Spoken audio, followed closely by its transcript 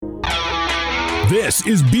This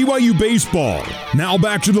is BYU Baseball. Now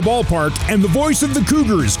back to the ballpark and the voice of the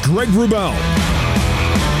Cougars, Greg Wrubell.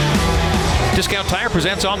 Discount Tire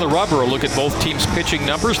presents On the Rubber. A look at both teams' pitching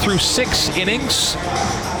numbers through 6 innings.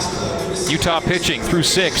 Utah pitching through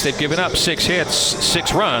 6. They've given up 6 hits,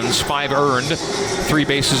 6 runs, 5 earned, 3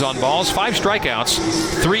 bases on balls, 5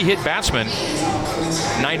 strikeouts, 3 hit batsmen,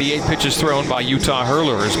 98 pitches thrown by Utah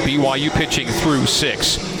hurlers. BYU pitching through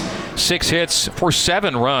 6. 6 hits for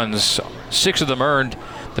 7 runs, 6 of them earned.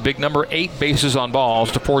 The big number, 8 bases on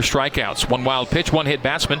balls to 4 strikeouts. 1 wild pitch, 1 hit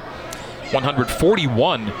batsman,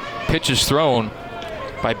 141 pitches thrown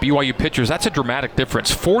by BYU pitchers. That's a dramatic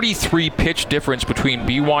difference. 43 pitch difference between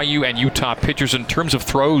BYU and Utah pitchers in terms of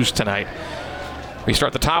throws tonight. We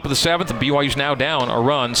start the top of the 7th, and BYU's now down a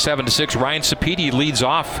run, 7-6. Ryan Sapedi leads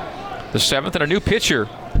off the 7th, and a new pitcher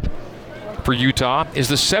for Utah is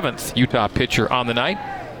the 7th Utah pitcher on the night.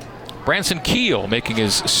 Branson Keel making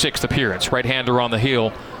his 6th appearance. Right-hander on the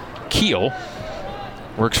hill. Keel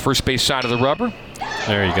works first base side of the rubber.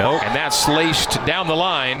 There you go. And that's laced down the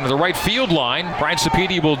line, the right field line. Brian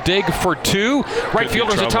Sapedi will dig for 2. Right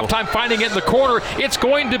fielder has a tough time finding it in the corner. It's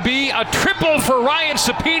going to be a triple for Ryan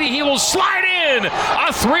Sapedi. He will slide in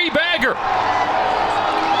a 3-bagger.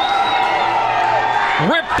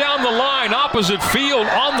 Ripped down the line, opposite field,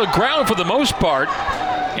 on the ground for the most part.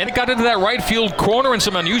 And it got into that right field corner and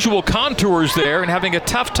some unusual contours there, and having a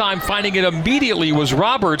tough time finding it immediately was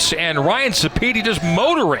Roberts, and Ryan Sapedi just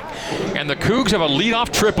motoring. And the Cougs have a leadoff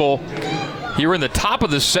triple here in the top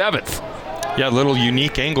of the 7th. Yeah, a little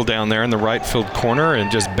unique angle down there in the right field corner and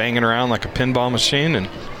just banging around like a pinball machine and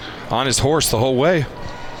on his horse the whole way.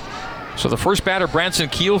 So the first batter Branson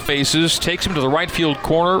Keel faces takes him to the right field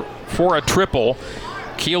corner for a triple.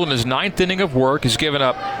 Keel in his 9th inning of work has given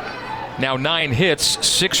up now 9 hits,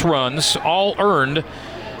 6 runs, all earned,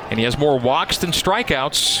 and he has more walks than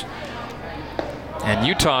strikeouts. And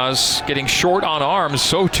Utah's getting short on arms,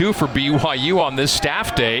 so too for BYU on this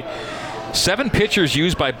staff day. 7 pitchers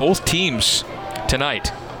used by both teams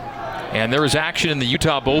tonight. And there is action in the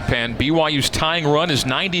Utah bullpen. BYU's tying run is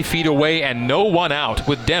 90 feet away and no one out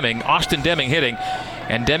with Deming, Austin Deming hitting.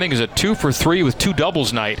 And Deming is a 2 for 3 with 2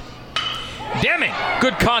 doubles night. Deming,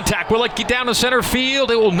 good contact. Will it get down to center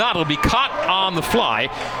field? It will not. It'll be caught on the fly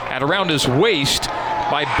at around his waist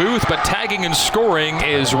by Booth, but tagging and scoring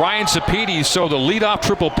is Ryan Sapedi, so the leadoff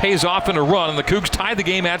triple pays off in a run, and the Cougs tie the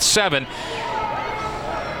game at 7. An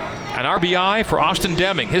RBI for Austin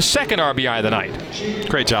Deming, his 2nd RBI of the night.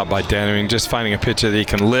 Great job by Deming, just finding a pitch that he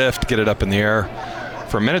can lift, get it up in the air.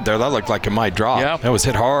 For a minute there, that looked like it might drop. Yep. That was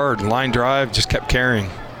hit hard, line drive, just kept carrying.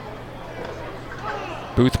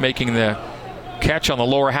 Booth making the catch on the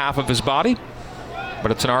lower half of his body, but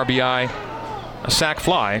it's an RBI, a sac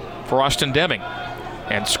fly for Austin Deming.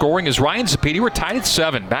 And scoring is Ryan Sapedi. We're tied at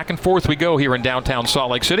 7. Back and forth we go here in downtown Salt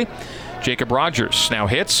Lake City. Jacob Rogers now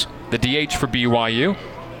hits the DH for BYU.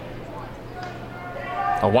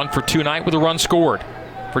 A 1-for-2 night with a run scored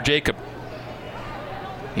for Jacob.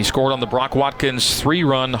 He scored on the Brock Watkins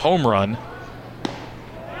 3-run home run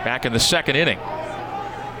back in the 2nd inning.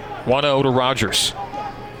 1-0 to Rogers.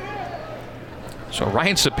 So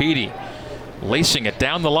Ryan Sapedi lacing it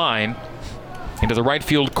down the line into the right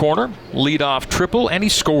field corner. Leadoff triple, and he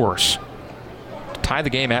scores to tie the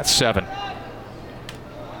game at 7.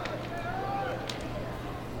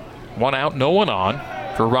 1 out, no one on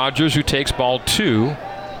for Rogers, who takes ball 2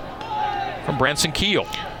 from Branson Keel.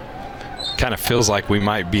 Kind of feels like we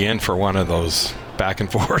might be in for one of those back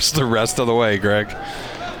and forths the rest of the way, Greg.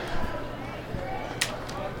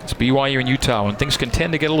 It's BYU and Utah, and things can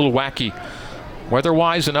tend to get a little wacky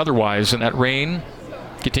weather-wise and otherwise, and that rain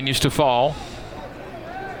continues to fall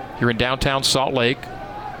here in downtown Salt Lake.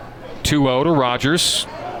 2-0 to Rogers.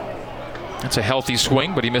 That's a healthy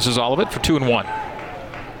swing, but he misses all of it for 2-1.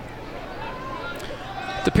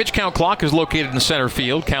 The pitch count clock is located in center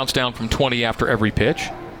field. Counts down from 20 after every pitch.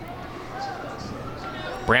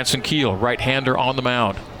 Branson Keel, right-hander on the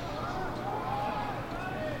mound.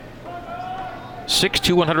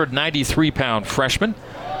 6'2", 193-pound freshman.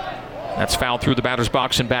 That's fouled through the batter's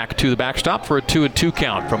box and back to the backstop for a 2-2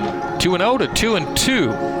 count. From 2-0 to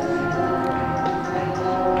 2-2.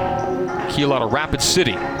 Keel out of Rapid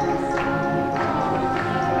City.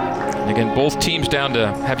 And again, both teams down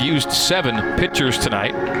to have used 7 pitchers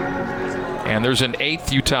tonight. And there's an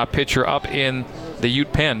 8th Utah pitcher up in the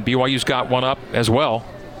Ute pen. BYU's got one up as well.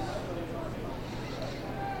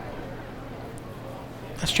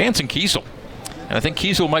 That's Jansen Kiesel. And I think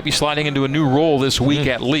Kiesel might be sliding into a new role this week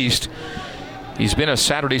at least. He's been a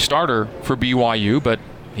Saturday starter for BYU, but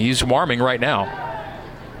he's warming right now.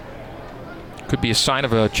 Could be a sign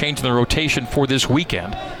of a change in the rotation for this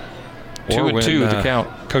weekend. 2-2 the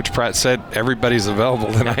count. Coach Pratt said everybody's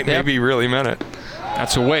available tonight. Maybe he really meant it.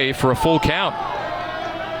 That's away for a full count.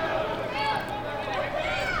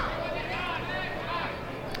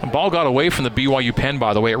 The ball got away from the BYU pen,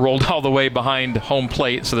 by the way. It rolled all the way behind home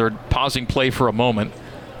plate, so they're pausing play for a moment.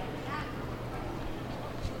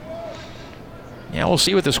 Yeah, we'll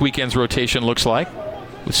see what this weekend's rotation looks like,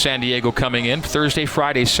 with San Diego coming in Thursday,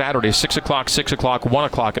 Friday, Saturday, 6 o'clock, 6 o'clock, 1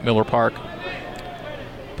 o'clock at Miller Park.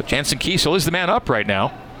 But Jansen Kiesel is the man up right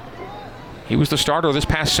now. He was the starter this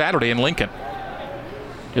past Saturday in Lincoln,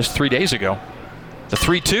 just 3 days ago. The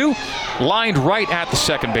 3-2, lined right at the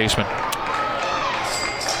second baseman.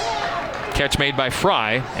 Catch made by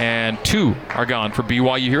Fry, and 2 are gone for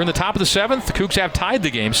BYU here in the top of the 7th. The Cougs have tied the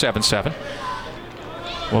game 7-7.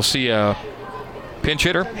 We'll see a pinch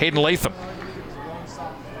hitter, Hayden Latham.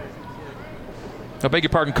 I beg your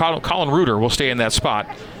pardon, Colin Reuter will stay in that spot,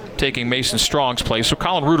 taking Mason Strong's place. So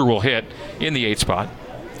Colin Reuter will hit in the 8th spot.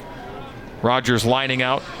 Rogers lining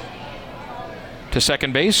out to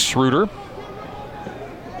second base. Reuter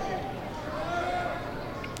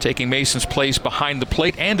taking Mason's place behind the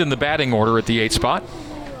plate and in the batting order at the 8th spot.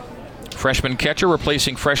 Freshman catcher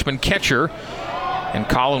replacing freshman catcher. And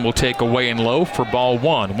Colin will take away and low for ball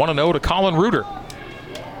 1. 1-0 to Colin Reuter.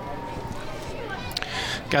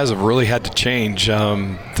 Guys have really had to change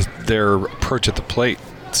their approach at the plate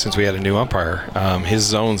since we had a new umpire. His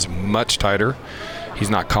zone's much tighter. He's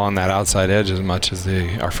not calling that outside edge as much as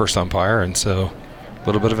our first umpire, and so a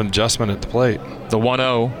little bit of an adjustment at the plate. The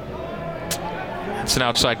 1-0. It's an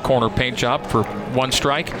outside corner paint job for 1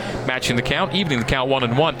 strike, matching the count, evening the count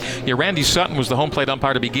 1-1. Yeah, Randy Sutton was the home plate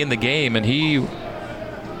umpire to begin the game, and he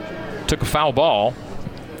took a foul ball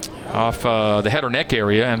off the head or neck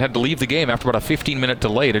area and had to leave the game after about a 15-minute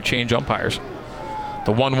delay to change umpires.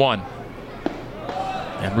 The 1-1.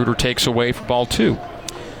 And Reuter takes away for ball 2.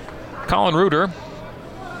 Colin Reuter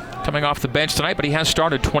coming off the bench tonight, but he has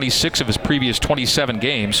started 26 of his previous 27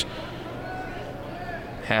 games.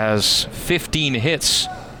 Has 15 hits,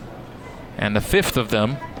 and the 5th of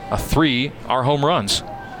them, a 3, are home runs.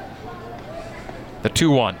 The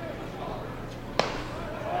 2-1.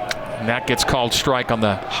 And that gets called strike on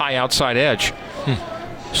the high outside edge.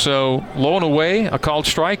 So low and away, a called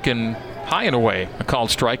strike, and high and away, a called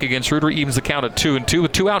strike against Reuter. Evens the count at 2-2.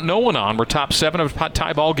 With 2 out, no one on. We're top 7 of a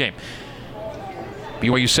tie ball game.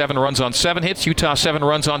 BYU 7 runs on 7 hits. Utah 7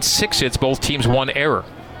 runs on 6 hits. Both teams 1 error.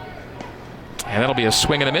 And that'll be a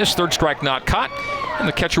swing and a miss. 3rd strike not caught. And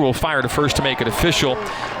the catcher will fire to first to make it official.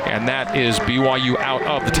 And that is BYU out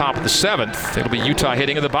of the top of the 7th. It'll be Utah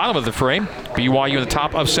hitting at the bottom of the frame. BYU in the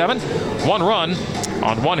top of 7. 1 run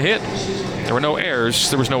on 1 hit. There were no errors.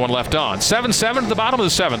 There was no one left on. 7-7 at the bottom of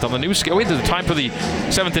the 7th on the new scale. Wait, there's time for the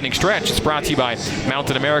 7th inning stretch. It's brought to you by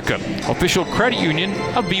Mountain America, official credit union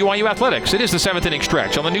of BYU Athletics. It is the 7th inning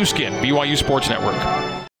stretch on the new skin, BYU Sports Network.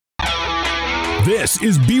 This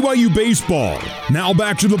is BYU Baseball. Now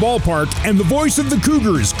back to the ballpark and the voice of the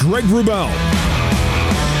Cougars, Greg Wrubell.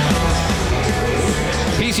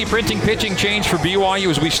 PC Printing pitching change for BYU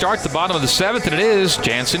as we start the bottom of the 7th, and it is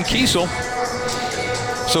Jansen Kiesel.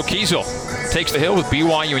 So Kiesel takes the hill with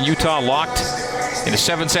BYU and Utah locked in a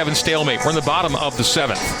 7-7 stalemate. We're in the bottom of the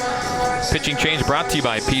 7th. Pitching change brought to you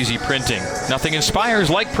by PZ Printing. Nothing inspires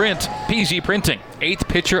like print. PZ Printing. 8th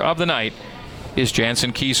pitcher of the night is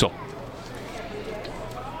Jansen Kiesel.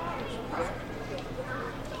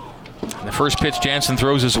 The first pitch Jansen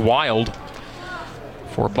throws is wild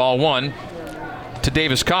for ball 1 to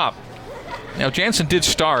Davis Kopp. Now Jansen did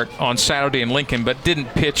start on Saturday in Lincoln, but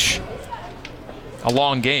didn't pitch a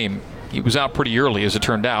long game. He was out pretty early, as it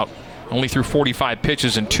turned out. Only threw 45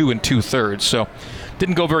 pitches in 2 2/3, so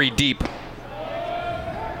didn't go very deep.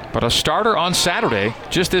 But a starter on Saturday,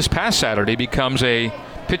 just this past Saturday, becomes a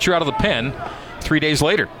pitcher out of the pen 3 days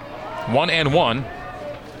later. 1-1.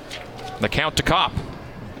 The count to Kopp.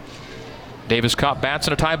 Davis Kopp bats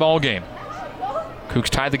in a tie ball game. Cougs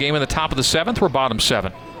tied the game in the top of the 7th. We're bottom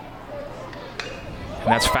 7. And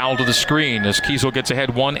that's foul to the screen as Kiesel gets ahead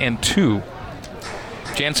 1-2.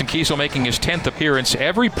 Jansen Kiesel making his 10th appearance.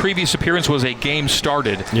 Every previous appearance was a game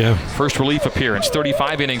started. Yeah. First relief appearance.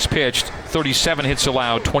 35 innings pitched, 37 hits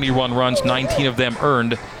allowed, 21 runs, 19 of them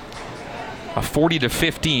earned. A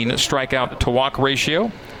 40-15 strikeout to walk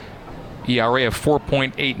ratio. ERA of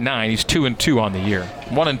 4.89. He's 2-2 on the year.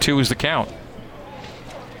 1-2 is the count.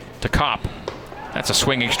 To Kopp. That's a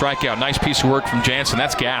swinging strikeout. Nice piece of work from Jansen.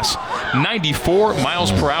 That's gas. 94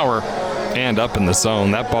 miles per hour. And up in the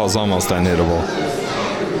zone. That ball's almost unhittable.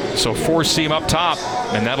 So 4-seam up top,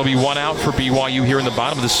 and that'll be 1 out for BYU here in the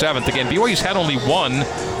bottom of the 7th. Again, BYU's had only one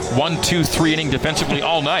 1-2-3 inning defensively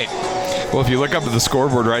all night. Well, if you look up at the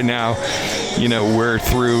scoreboard right now, we're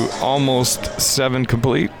through almost 7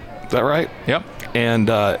 complete. Is that right? Yep. And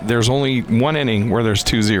there's only one inning where there's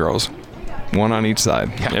 2 zeros, one on each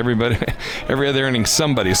side. Yeah. Every other inning,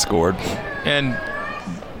 somebody scored. And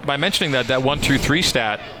by mentioning that 1-2-3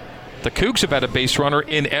 stat, the Cougs have had a base runner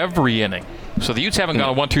in every inning. So the Utes haven't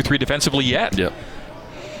gone 1-2-3 defensively yet. Yep.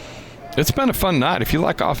 It's been a fun night. If you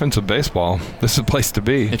like offensive baseball, this is a place to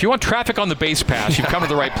be. If you want traffic on the base pass, you've come to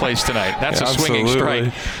the right place tonight. That's a swinging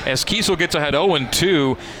strike. As Kiesel gets ahead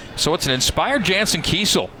 0-2, so it's an inspired Jansen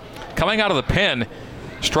Kiesel coming out of the pen,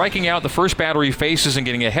 striking out the first batter he faces and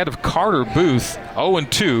getting ahead of Carter Booth.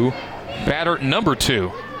 0-2, batter number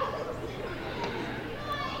 2.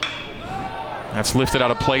 That's lifted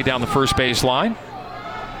out of play down the first base line.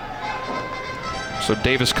 So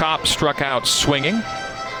Davis Kopp struck out swinging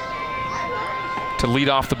to lead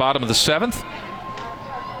off the bottom of the 7th.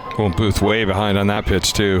 Well, Booth way behind on that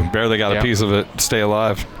pitch, too. Barely got a piece of it. Stay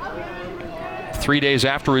alive. 3 days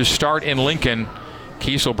after his start in Lincoln,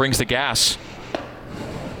 Kiesel brings the gas.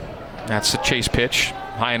 That's the chase pitch.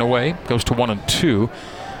 High and away. Goes to 1-2.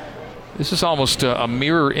 This is almost a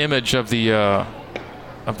mirror image of the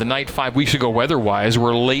night 5 weeks ago weather-wise,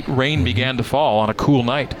 where late rain began to fall on a cool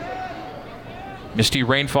night. Misty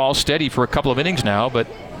rainfall steady for a couple of innings now, but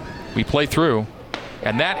we play through.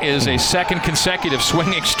 And that is a second consecutive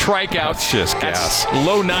swinging strikeout. That's just gas. That's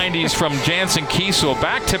low 90s from Jansen Kiesel.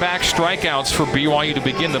 Back-to-back strikeouts for BYU to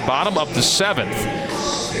begin the bottom of the 7th.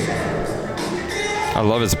 I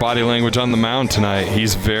love his body language on the mound tonight.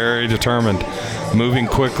 He's very determined, moving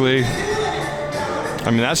quickly. I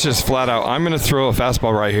mean, that's just flat out, I'm going to throw a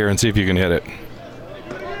fastball right here and see if you can hit it.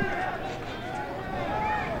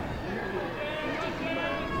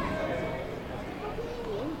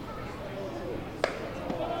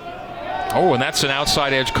 Oh, and that's an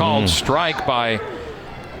outside edge called strike by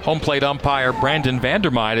home plate umpire Brandon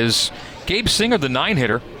Vandermeid as Gabe Singer, the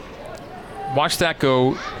 9-hitter, watched that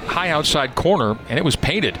go high outside corner, and it was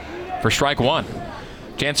painted for strike 1.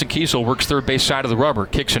 Jansen Kiesel works third base side of the rubber,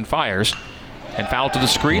 kicks and fires, and foul to the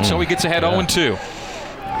screen, so he gets ahead 0-2.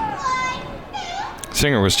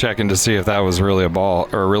 Singer was checking to see if that was really a ball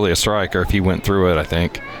or really a strike, or if he went through it, I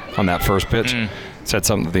think, on that first pitch. Said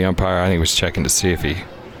something to the umpire. I think he was checking to see if he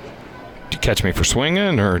did catch me for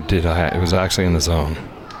swinging, or it was actually in the zone.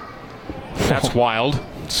 That's wild.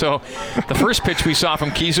 So the first pitch we saw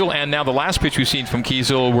from Kiesel and now the last pitch we've seen from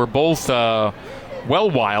Kiesel were both well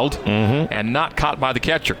wild and not caught by the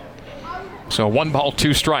catcher. So 1 ball,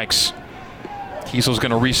 2 strikes. Kiesel's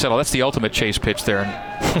going to resettle. That's the ultimate chase pitch there.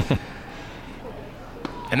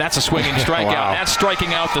 And that's a swinging strikeout. Wow. That's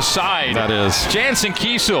striking out the side. That is. Jansen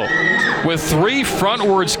Kiesel with 3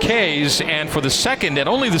 frontwards Ks, and for the second and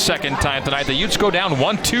only the second time tonight, the Utes go down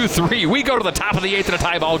 1-2-3. We go to the top of the 8th in a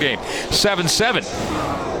tie ball game. 7-7.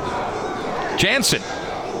 Jansen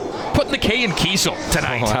putting the K in Kiesel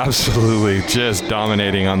tonight. Oh, absolutely. Just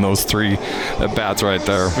dominating on those 3 at-bats right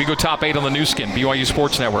there. We go top 8 on the new skin, BYU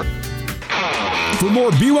Sports Network. For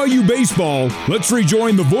more BYU baseball, let's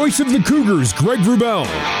rejoin the voice of the Cougars, Greg Wrubell.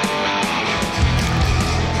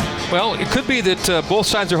 Well, it could be that both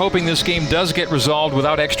sides are hoping this game does get resolved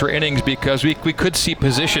without extra innings, because we could see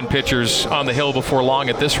position pitchers on the hill before long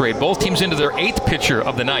at this rate. Both teams into their 8th pitcher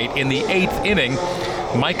of the night in the 8th inning.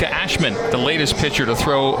 Micah Ashman, the latest pitcher to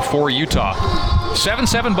throw for Utah.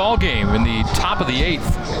 7-7 ball game in the top of the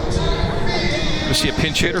 8th. We see a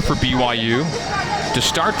pinch hitter for BYU to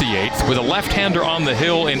start the 8th with a left-hander on the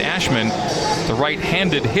hill in Ashman. The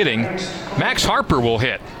right-handed hitting Max Harper will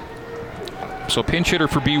hit. So pinch hitter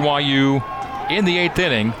for BYU in the 8th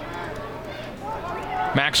inning,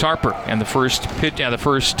 Max Harper, and the first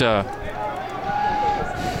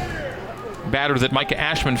batter that Micah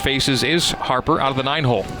Ashman faces is Harper out of the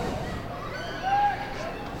 9-hole.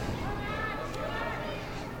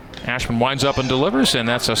 Ashman winds up and delivers, and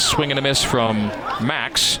that's a swing and a miss from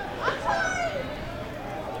Max.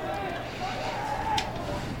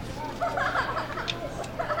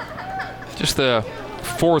 Just the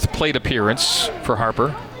 4th plate appearance for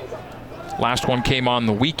Harper. Last one came on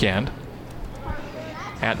the weekend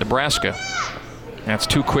at Nebraska. That's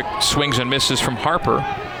 2 quick swings and misses from Harper.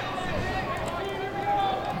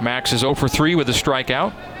 Max is 0 for 3 with a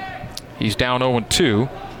strikeout. He's down 0-2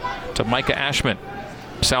 to Micah Ashman.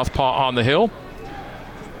 Southpaw on the hill.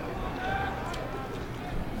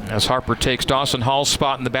 As Harper takes Dawson Hall's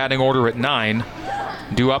spot in the batting order at 9.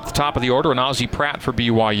 Due up the top of the order, and Ozzie Pratt for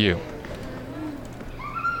BYU.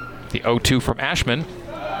 The 0-2 from Ashman.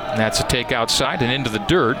 That's a take outside and into the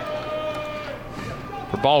dirt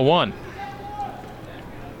for ball 1.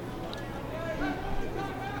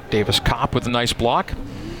 Davis Kopp with a nice block.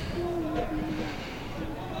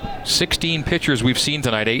 16 pitchers we've seen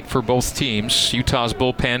tonight, 8 for both teams. Utah's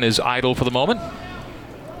bullpen is idle for the moment.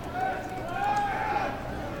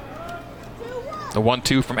 The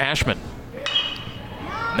 1-2 from Ashman.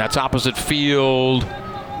 That's opposite field.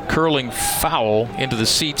 Curling foul into the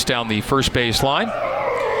seats down the first base line.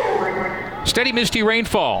 Steady misty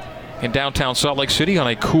rainfall in downtown Salt Lake City on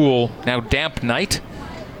a cool, now damp night.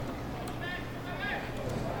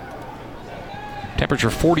 Temperature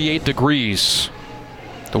 48 degrees.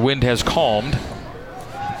 The wind has calmed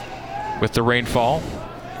with the rainfall.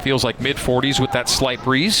 Feels like mid-40s with that slight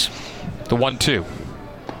breeze. The 1-2.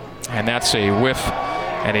 And that's a whiff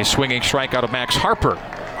and a swinging strike out of Max Harper.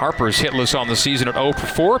 Harper is hitless on the season at 0 for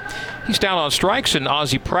 4. He's down on strikes, and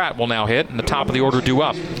Ozzie Pratt will now hit, and the top of the order due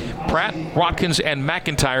up. Pratt, Watkins, and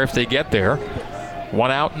McIntyre if they get there.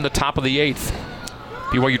 1 out in the top of the 8th.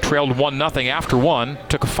 BYU trailed 1-0 after 1.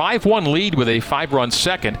 Took a 5-1 lead with a 5-run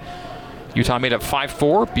second. Utah made up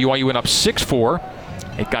 5-4. BYU went up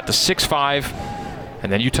 6-4. It got to 6-5.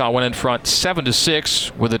 And then Utah went in front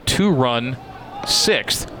 7-6 with a 2-run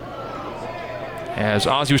 6th. As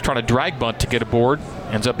Ozzie was trying to drag bunt to get aboard.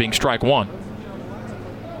 Ends up being strike 1.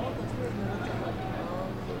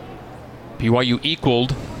 BYU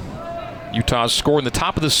equaled Utah's score in the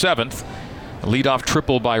top of the 7th. A leadoff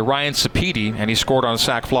triple by Ryan Sapiti, and he scored on a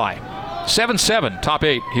sac fly. 7-7, top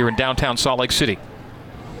 8 here in downtown Salt Lake City.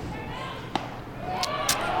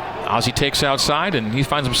 Ozzie takes outside, and he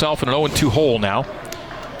finds himself in an 0-2 hole now.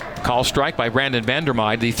 Call strike by Brandon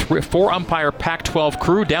Vandermeide. The 4-umpire Pac-12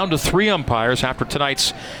 crew down to 3 umpires after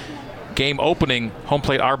tonight's game opening. Home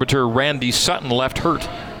plate arbiter Randy Sutton left hurt.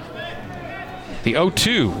 The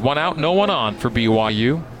 0-2, 1 out, no one on for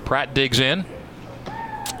BYU. Pratt digs in,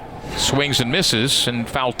 swings and misses, and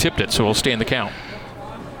foul tipped it, so he'll stay in the count.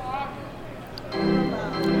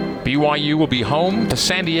 BYU will be home to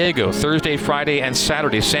San Diego Thursday, Friday, and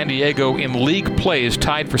Saturday. San Diego in league play is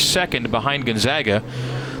tied for second behind Gonzaga.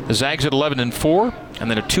 The Zags at 11-4,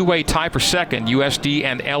 and then a 2-way tie for second, USD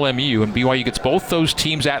and LMU, and BYU gets both those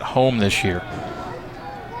teams at home this year.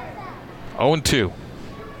 0-2.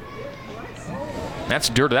 That's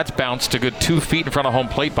dirty. That's bounced a good 2 feet in front of home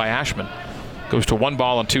plate by Ashman. Goes to 1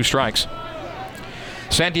 ball and 2 strikes.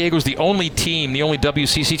 San Diego's the only team, the only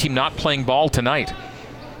WCC team not playing ball tonight.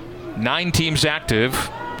 9 teams active.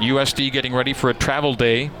 USD getting ready for a travel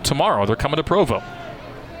day tomorrow. They're coming to Provo.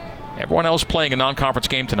 Everyone else playing a non-conference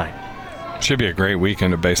game tonight. Should be a great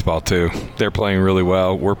weekend of baseball, too. They're playing really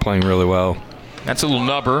well. We're playing really well. That's a little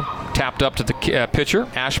nubber tapped up to the pitcher.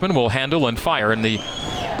 Ashman will handle and fire, and the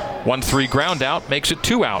 1-3 ground out makes it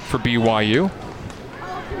 2 out for BYU.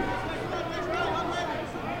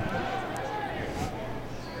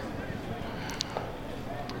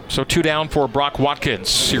 So 2 down for Brock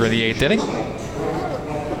Watkins here in the 8th inning.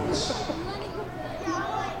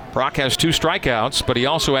 Brock has 2 strikeouts, but he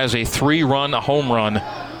also has a 3-run, a home run.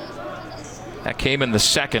 That came in the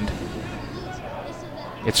 2nd.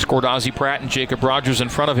 It scored Ozzie Pratt and Jacob Rogers in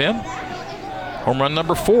front of him. Home run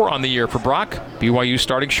number 4 on the year for Brock. BYU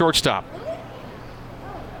starting shortstop.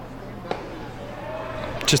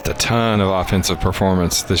 Just a ton of offensive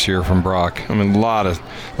performance this year from Brock. I mean, a lot of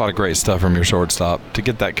great stuff from your shortstop. To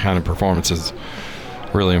get that kind of performance is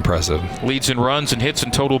really impressive. Leads in runs and hits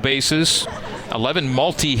and total bases. 11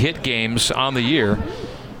 multi-hit games on the year.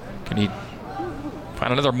 Can he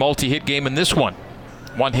find another multi-hit game in this one?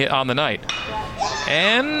 1 hit on the night.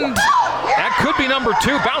 And that could be number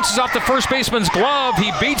 2. Bounces off the first baseman's glove.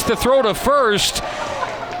 He beats the throw to first.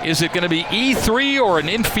 Is it going to be E3 or an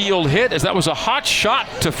infield hit? As that was a hot shot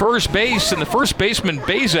to first base, and the first baseman,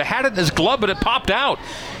 Beza, had it in his glove, but it popped out.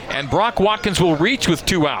 And Brock Watkins will reach with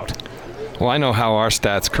 2 out. Well, I know how our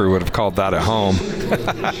stats crew would have called that at home.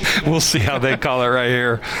 We'll see how they call it right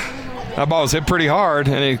here. That ball was hit pretty hard,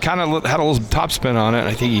 and it kind of had a little topspin on it.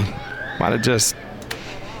 I think he might have just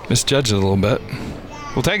misjudged it a little bit.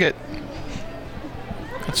 We'll take it.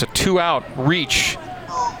 It's a 2-out reach.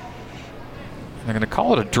 They're going to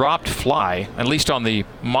call it a dropped fly. At least on the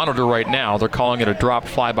monitor right now, they're calling it a dropped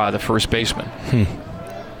fly by the first baseman.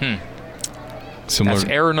 That's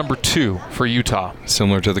error number 2 for Utah.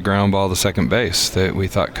 Similar to the ground ball to second base that we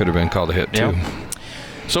thought could have been called a hit, too.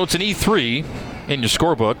 So it's an E3 in your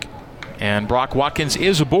scorebook, and Brock Watkins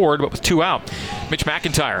is aboard, but with 2 out. Mitch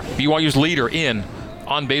McIntyre, BYU's leader in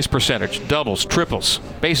on-base percentage, doubles, triples,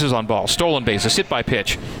 bases on balls, stolen bases, hit by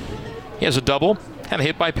pitch. He has a double and a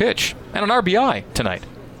hit by pitch and an RBI tonight.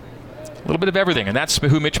 A little bit of everything, and that's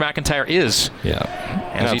who Mitch McIntyre is. Yeah,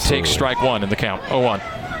 as absolutely. He takes strike 1 in the count, 0-1.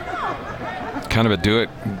 Kind of a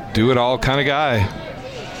do-it-all kind of guy.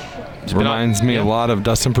 Reminds me a lot of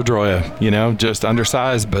Dustin Pedroia, just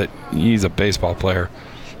undersized, but he's a baseball player.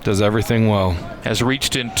 Does everything well. Has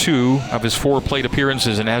reached in 2 of his 4 plate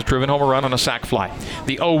appearances and has driven home a run on a sac fly.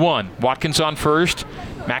 The 0-1. Watkins on first.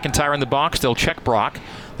 McIntyre in the box. They'll check Brock.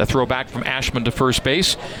 The throw back from Ashman to first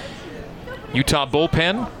base. Utah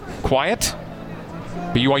bullpen, quiet.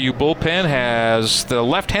 BYU bullpen has the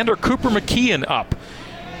left-hander Cooper McKeon up.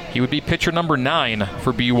 He would be pitcher number 9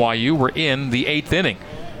 for BYU. We're in the 8th inning.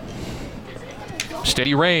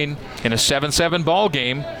 Steady rain in a 7-7 ball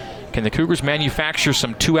game. Can the Cougars manufacture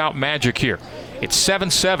some 2-out magic here? It's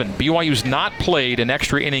 7-7. BYU's not played an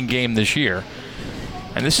extra inning game this year.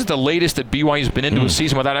 And this is the latest that BYU's been into a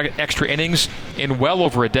season without extra innings in well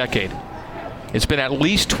over a decade. It's been at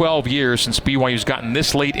least 12 years since BYU's gotten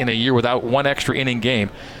this late in a year without one extra inning game.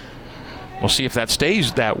 We'll see if that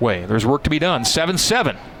stays that way. There's work to be done.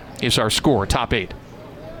 7-7 is our score, top 8.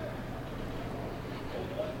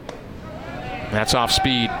 That's off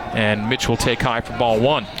speed, and Mitch will take high for ball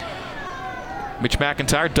 1. Mitch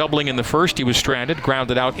McIntyre doubling in the first. He was stranded,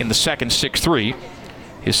 grounded out in the second, 6-3.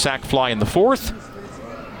 His sac fly in the 4th.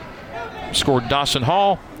 Scored Dawson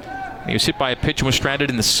Hall. He was hit by a pitch and was stranded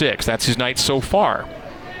in the 6th. That's his night so far.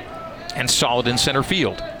 And solid in center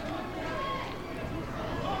field.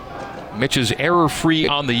 Mitch is error-free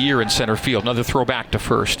on the year in center field. Another throw back to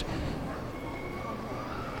first.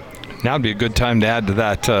 Now would be a good time to add to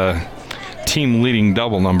that team-leading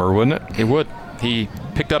double number, wouldn't it? It would. He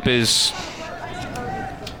picked up his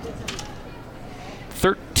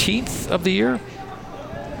 13th of the year.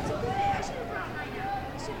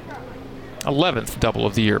 11th double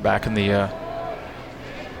of the year back in the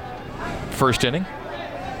first inning.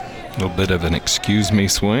 A little bit of an excuse me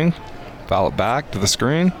swing. Foul it back to the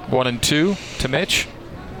screen. 1-2 to Mitch.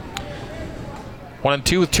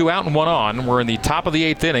 1-2 with 2 out and 1 on. We're in the top of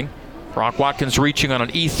the 8th inning. Brock Watkins reaching on an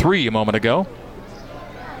E3 a moment ago.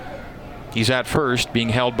 He's at first, being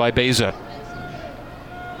held by Beza.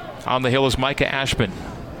 On the hill is Micah Ashman,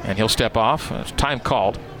 and he'll step off. Time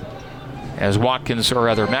called. As Watkins, or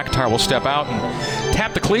rather McIntyre, will step out and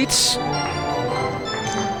tap the cleats.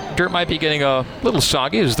 Dirt might be getting a little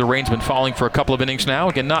soggy as the rain's been falling for a couple of innings now.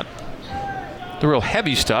 Again, not the real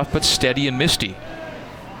heavy stuff, but steady and misty.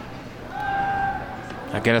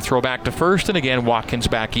 Again, a throw back to first, and again, Watkins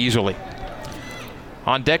back easily.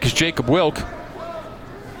 On deck is Jacob Wilk.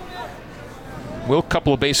 Wilk,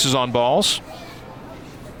 couple of bases on balls.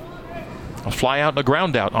 A fly out and a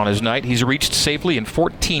ground out on his night. He's reached safely in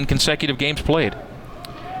 14 consecutive games played.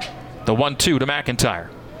 The 1-2 to McIntyre.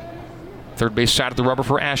 Third base side of the rubber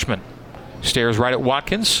for Ashman. Stares right at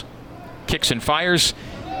Watkins. Kicks and fires.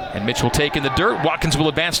 And Mitch will take in the dirt. Watkins will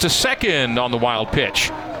advance to second on the wild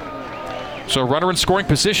pitch. So runner in scoring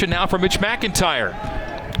position now for Mitch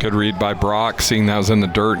McIntyre. Good read by Brock, seeing that was in the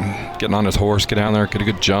dirt and getting on his horse, get down there, get a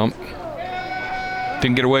good jump.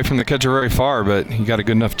 Didn't get away from the catcher very far, but he got a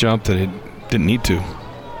good enough jump that it didn't need to.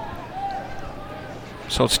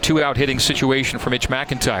 So it's 2-out hitting situation for Mitch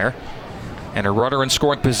McIntyre and a runner in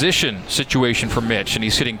scoring position situation for Mitch. And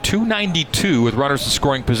he's hitting .292 with runners in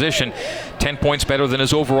scoring position, 10 points better than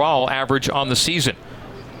his overall average on the season.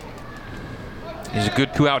 He's a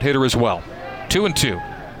good 2-out hitter as well. 2-2.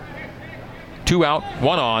 2 out,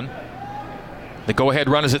 1 on. The go-ahead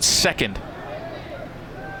run is at second.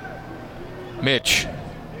 Mitch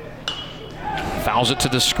fouls it to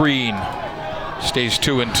the screen. Stays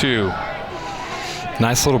 2-2.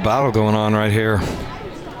 Nice little battle going on right here.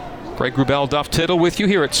 Greg Wrubell, Duff Tittle with you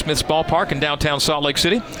here at Smith's Ballpark in downtown Salt Lake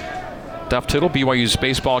City. Duff Tittle, BYU's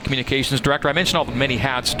baseball communications director. I mentioned all the many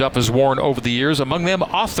hats Duff has worn over the years, among them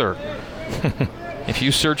author. If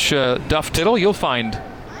you search Duff Tittle, you'll find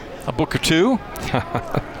a book or two.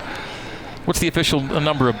 What's the official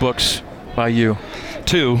number of books by you?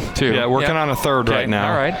 Two. Yeah, working Yep. on a third right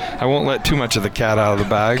now. All right. I won't let too much of the cat out of the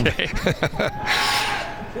bag. Okay.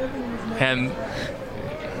 And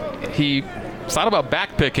he thought about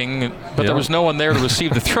backpicking, but there was no one there to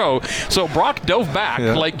receive the throw. So Brock dove back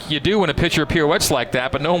like you do when a pitcher pirouettes like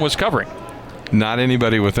that, but no one was covering. Not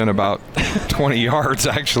anybody within about 20 yards,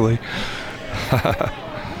 actually.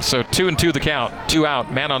 So 2-2 the count. 2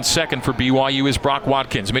 out. Man on second for BYU is Brock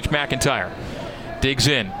Watkins. Mitch McIntyre digs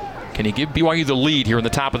in. Can he give BYU the lead here in the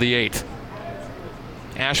top of the 8th?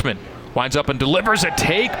 Ashman winds up and delivers a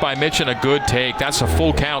take by Mitch, and a good take. That's a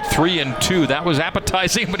full count, 3-2. That was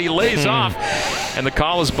appetizing, but he lays off, and the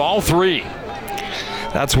call is ball 3.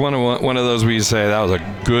 That's one of those where you say that was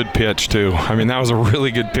a good pitch, too. I mean, that was a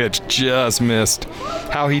really good pitch. Just missed.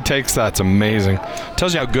 How he takes that's amazing.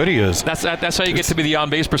 Tells you how good he is. That's how you get to be the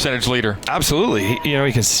on-base percentage leader. Absolutely.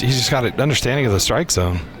 He's just got an understanding of the strike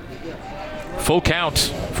zone. Full count.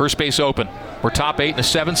 First base open. We're top 8 in a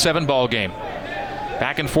 7-7 ball game.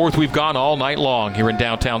 Back and forth we've gone all night long here in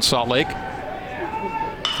downtown Salt Lake.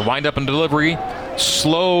 The wind-up and delivery.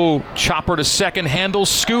 Slow chopper to second, handle,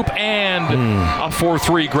 scoop, and a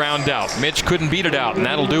 4-3 ground out. Mitch couldn't beat it out, and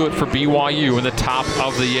that'll do it for BYU in the top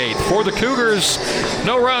of the 8th. For the Cougars,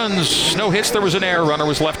 no runs, no hits. There was an error. Runner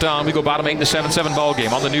was left on. We go bottom 8 in the 7-7 ball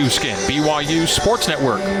game on the new skin, BYU Sports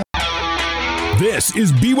Network. This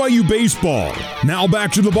is BYU Baseball. Now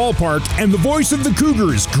back to the ballpark and the voice of the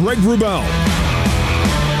Cougars, Greg Wrubell.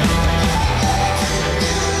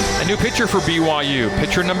 A new pitcher for BYU,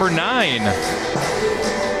 pitcher number 9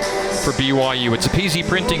 for BYU. It's a PZ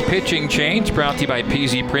Printing pitching change brought to you by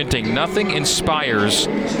PZ Printing. Nothing inspires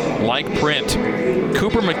like print.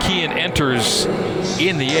 Cooper McKeon enters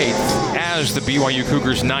in the 8th as the BYU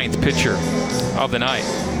Cougars' 9th pitcher of the night.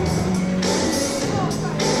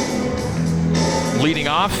 Leading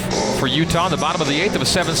off for Utah in the bottom of the 8th of a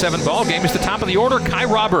 7-7 ball game is the top of the order, Kai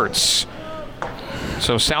Roberts.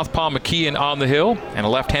 So southpaw McKeon on the hill and a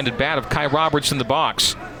left-handed bat of Kai Roberts in the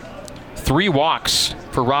box. 3 walks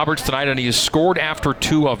for Roberts tonight, and he has scored after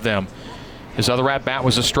 2 of them. His other at-bat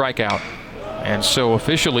was a strikeout. And so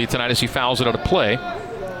officially tonight, as he fouls it out of play,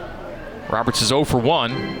 Roberts is 0 for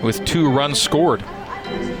 1 with 2 runs scored.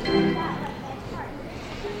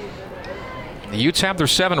 The Utes have their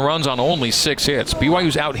 7 runs on only 6 hits.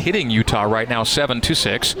 BYU's out hitting Utah right now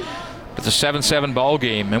 7-6. It's a 7-7 ball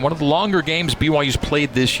game, and one of the longer games BYU's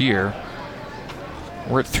played this year.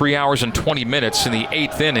 We're at 3 hours and 20 minutes in the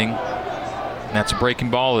 8th inning. And that's a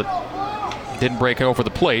breaking ball that didn't break over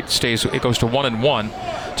the plate. It goes to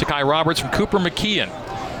 1-1 to Kai Roberts from Cooper McKeon.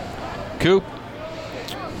 Coop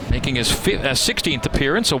making his 16th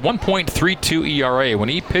appearance, a 1.32 ERA. When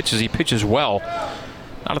he pitches well.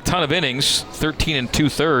 Not a ton of innings, 13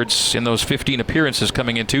 2/3 in those 15 appearances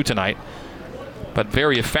coming into tonight. But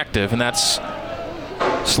very effective, and that's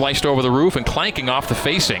sliced over the roof and clanking off the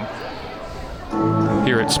facing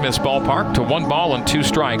here at Smith's Ballpark to 1 ball and 2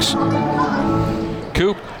 strikes.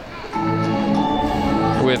 Coop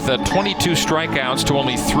with 22 strikeouts to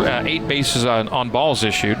only 8 bases on balls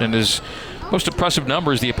issued, and his most impressive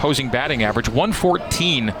number is the opposing batting average,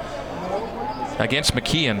 114 against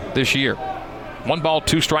McKeon this year. 1 ball,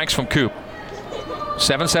 2 strikes from Coop.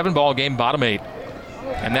 7-7 ball game, bottom 8.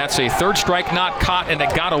 And that's a 3rd strike not caught, and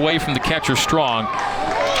it got away from the catcher Strong.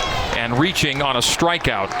 And reaching on a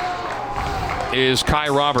strikeout is Kai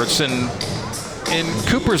Roberts. And in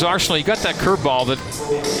Cooper's arsenal, you got that curveball that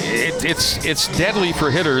it's deadly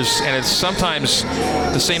for hitters, and it's sometimes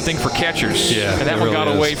the same thing for catchers. Yeah, and that one got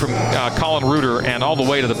away from Colin Reuter and all the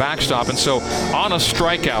way to the backstop. And so on a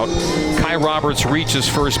strikeout, Kai Roberts reaches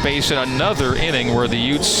first base in another inning where the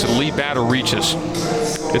Utes' lead batter reaches.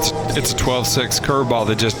 It's a 12-6 curveball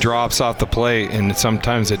that just drops off the plate, and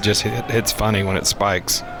sometimes it just hits funny when it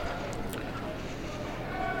spikes.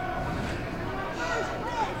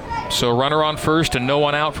 So runner on first and no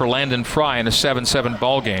one out for Landon Fry in a 7-7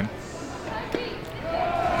 ball game.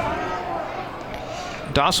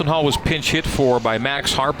 Dawson Hall was pinch hit for by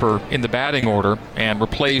Max Harper in the batting order and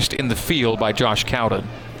replaced in the field by Josh Cowden.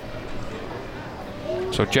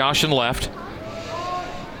 So Josh in left.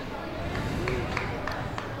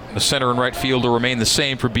 The center and right field will remain the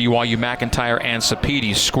same for BYU, McIntyre and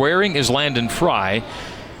Sapedi. Squaring is Landon Fry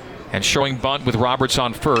and showing bunt with Roberts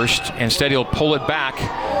on first. Instead, he'll pull it back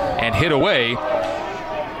and hit away.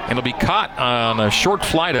 And it'll be caught on a short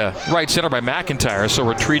fly to right center by McIntyre. So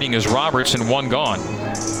retreating is Roberts and 1 gone.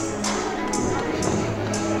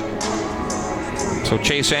 So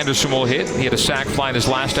Chase Anderson will hit. He had a sac fly in his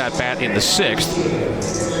last at-bat in the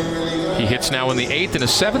 6th. He hits now in the 8th in a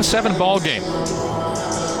 7-7 ball game.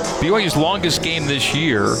 BYU's longest game this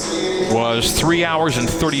year was 3 hours and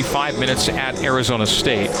 35 minutes at Arizona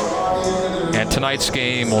State. And tonight's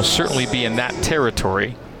game will certainly be in that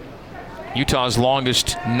territory. Utah's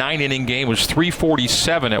longest 9-inning game was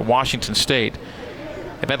 3:47 at Washington State.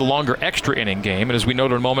 They've had a longer extra inning game, and as we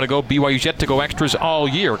noted a moment ago, BYU's yet to go extras all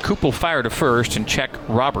year. Coop will fire to first and check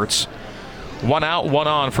Roberts. 1 out, 1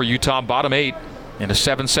 on for Utah, bottom 8 in a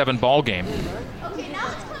 7-7 ball game.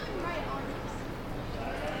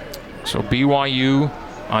 So BYU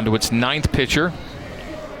onto its 9th pitcher.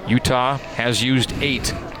 Utah has used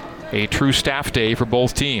 8. A true staff day for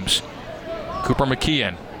both teams. Cooper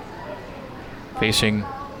McKeon facing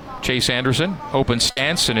Chase Anderson. Open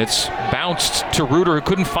stance, and it's bounced to Reuter, who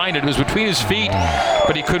couldn't find it. It was between his feet,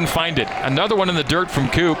 but he couldn't find it. Another one in the dirt from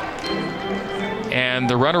Coop. And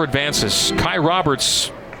the runner advances. Kai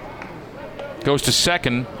Roberts goes to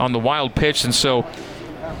second on the wild pitch, and so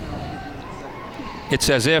it's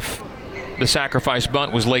as if the sacrifice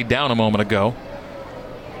bunt was laid down a moment ago.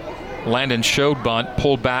 Landon showed bunt,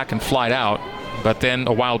 pulled back, and flied out. But then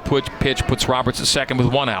a wild pitch puts Roberts at second with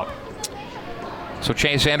 1 out. So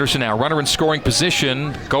Chase Anderson now, runner in scoring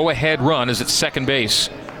position. Go-ahead run is at second base.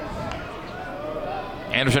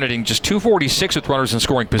 Anderson hitting just .246 with runners in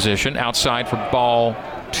scoring position. Outside for ball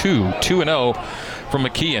 2. 2-0 from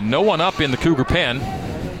McKeon. No one up in the Cougar pen.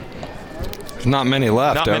 There's not many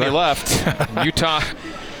left. Not many left. Utah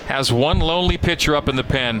has one lonely pitcher up in the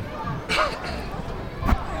pen.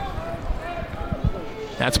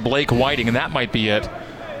 That's Blake Whiting, and that might be it.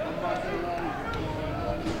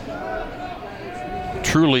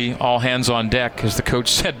 Truly all hands on deck, as the coach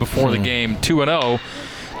said before the game. 2-0.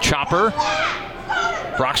 Chopper.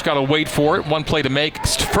 Brock's got to wait for it. One play to make.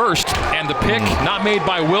 First, and the pick not made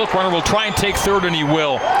by Wilk. Runner will try and take third, and he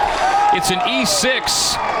will. It's an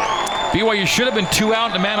E6. BYU should have been 2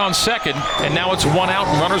 out and a man on second, and now it's 1 out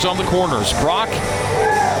and runners on the corners. Brock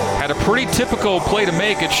had a pretty typical play to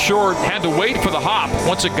make. It's short, had to wait for the hop.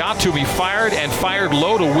 Once it got to him, he fired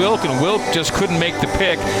low to Wilk, and Wilk just couldn't make the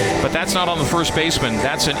pick. But that's not on the first baseman.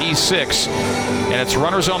 That's an E6. And it's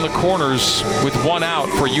runners on the corners with 1 out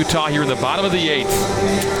for Utah here in the bottom of the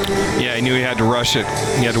 8th. Yeah, he knew he had to rush it.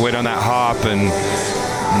 He had to wait on that hop,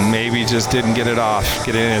 and maybe just didn't get it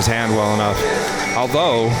in his hand well enough.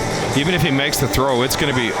 Although, even if he makes the throw, it's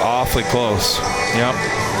going to be awfully close. Yep.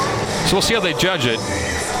 So we'll see how they judge it.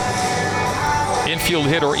 Infield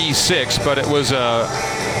hit or E6, but it was a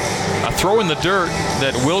throw in the dirt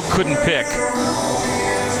that Wilk couldn't pick.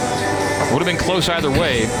 Would have been close either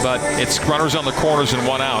way, but it's runners on the corners and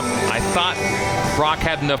 1 out. I thought Brock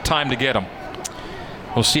had enough time to get him.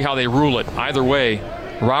 We'll see how they rule it. Either way,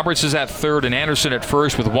 Roberts is at third and Anderson at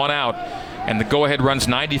first with 1 out, and the go-ahead runs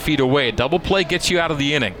 90 feet away. A double play gets you out of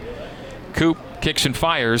the inning. Coop kicks and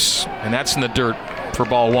fires, and that's in the dirt for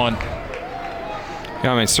ball 1.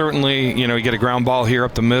 Yeah, I mean, certainly, you get a ground ball here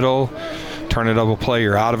up the middle, turn a double play,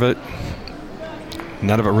 you're out of it.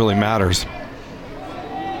 None of it really matters.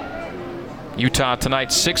 Utah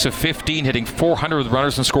tonight 6 of 15, hitting .400 with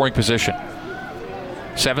runners in scoring position.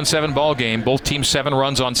 7-7 ball game. Both teams 7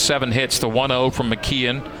 runs on 7 hits. The 1-0 from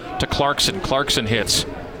McKeon to Clarkson. Clarkson hits.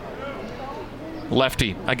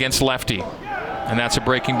 Lefty against lefty. And that's a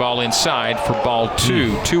breaking ball inside for ball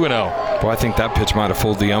 2. 2-0. Boy, I think that pitch might have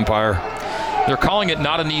fooled the umpire. They're calling it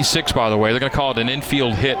not an E6, by the way. They're going to call it an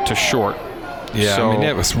infield hit to short. Yeah, so, I mean,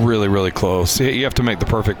 it was really, really close. You have to make the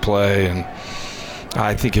perfect play, and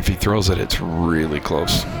I think if he throws it, it's really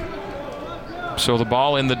close. So the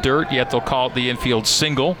ball in the dirt, yet they'll call it the infield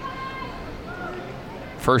single.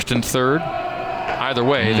 First and third. Either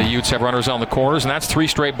way, the Utes have runners on the corners, and that's 3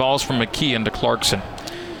 straight balls from McKeon to Clarkson.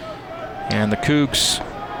 And the Cougs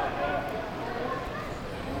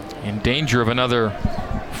in danger of another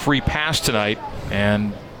free pass tonight,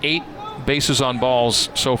 and 8 bases on balls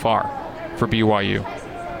so far for BYU.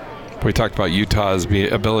 We talked about Utah's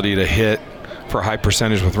ability to hit for a high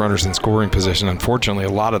percentage with runners in scoring position. Unfortunately, a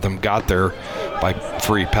lot of them got there by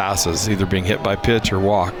free passes, either being hit by pitch or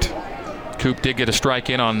walked. Coop did get a strike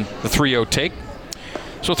in on the 3-0 take.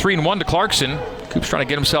 So 3-1 to Clarkson. Coop's trying to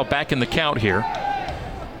get himself back in the count here.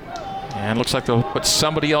 And looks like they'll put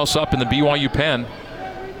somebody else up in the BYU pen.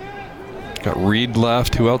 Got Reed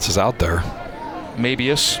left. Who else is out there?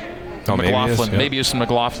 Mabius. Oh, McLaughlin. Mabius, yeah. Mabius and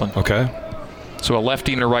McLaughlin. Okay. So a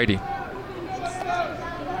lefty and a righty.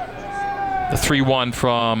 The 3-1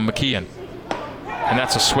 from McKeon. And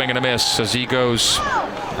that's a swing and a miss as he goes.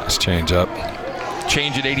 Nice change up.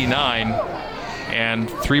 Change at 89. And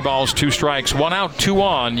 3 balls, 2 strikes. 1 out, 2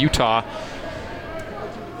 on Utah.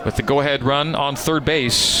 With the go-ahead run on third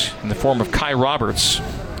base in the form of Kai Roberts.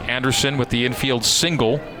 Anderson with the infield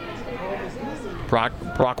single.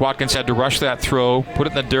 Brock Watkins had to rush that throw, put it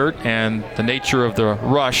in the dirt, and the nature of the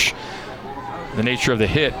rush, the nature of the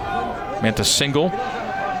hit, meant a single.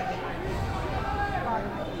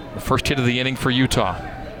 The first hit of the inning for Utah.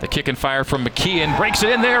 The kick and fire from McKeon, breaks it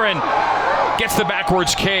in there and gets the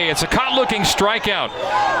backwards K. It's a caught-looking strikeout.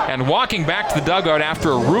 And walking back to the dugout after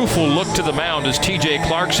a rueful look to the mound is T.J.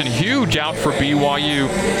 Clarkson. Huge out for BYU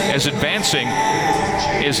as advancing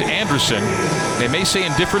is Anderson. They may say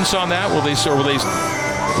indifference on that. Will they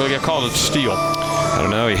call it a steal? I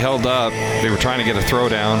don't know. He held up. They were trying to get a throw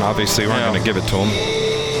down. Obviously, weren't going to give it to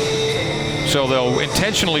him. So they'll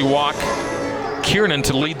intentionally walk Kiernan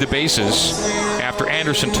to lead the bases after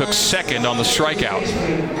Anderson took second on the strikeout.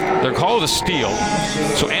 They're called a steal.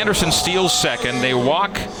 So Anderson steals second. They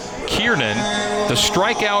walk McKiernan. The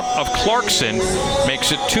strikeout of Clarkson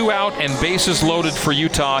makes it 2 out and bases loaded for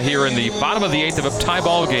Utah here in the bottom of the 8th of a tie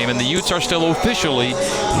ball game, and the Utes are still officially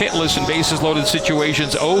hitless in bases loaded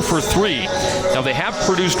situations, 0 for 3. Now they have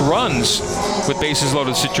produced runs with bases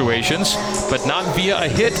loaded situations, but not via a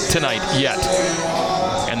hit tonight yet.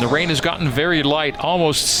 And the rain has gotten very light,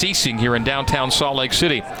 almost ceasing here in downtown Salt Lake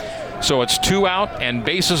City. So it's 2 out and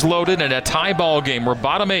bases loaded in a tie ball game. We're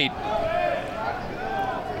bottom 8.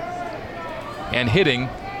 And hitting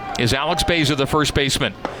is Alex Beza, the first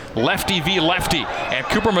baseman. Lefty v. lefty. And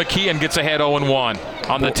Cooper McKeon gets ahead 0-1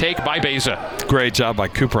 on the take by Beza. Great job by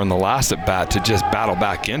Cooper on the last at bat to just battle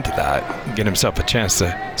back into that, get himself a chance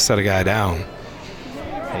to set a guy down.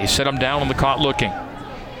 And he set him down on the caught looking.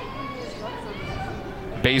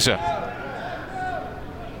 Beza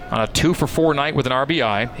on a 2-for-4 night with an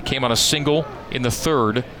RBI. He came on a single in the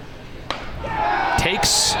 3rd.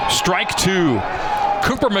 Takes strike 2.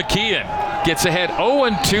 Cooper McKeon gets ahead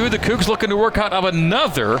 0-2. The Cougs looking to work out of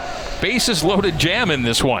another bases loaded jam in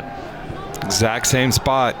this one. Exact same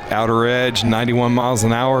spot, outer edge, 91 miles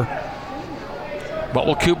an hour. What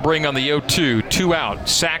will Coop bring on the 0-2? 2 out,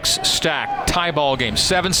 sacks stack, tie ball game,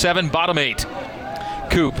 7-7, bottom 8.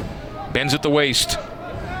 Coop bends at the waist.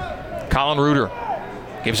 Colin Reuter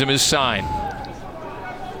gives him his sign.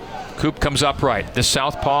 Coop comes upright. The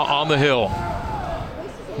southpaw on the hill.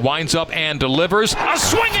 Winds up and delivers. A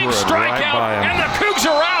swinging strikeout, right, and the Cougs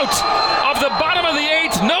are out of the bottom of the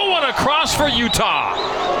 8th. No one across for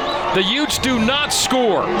Utah. The Utes do not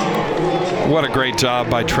score. What a great job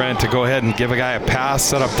by Trent to go ahead and give a guy a pass,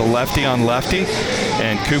 set up the lefty on lefty,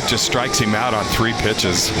 and Coop just strikes him out on 3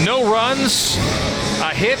 pitches. No runs,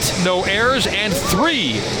 a hit, no errors, and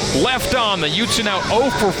 3 left on. The Utes are now 0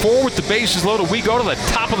 for 4 with the bases loaded. We go to the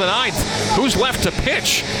top of the 9th. Who's left to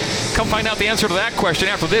pitch? Come find out the answer to that question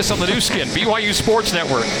after this on the new skin, BYU Sports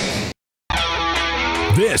Network.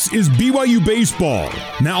 This is BYU Baseball.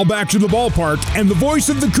 Now back to the ballpark and the voice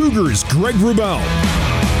of the Cougars, Greg Wrubell.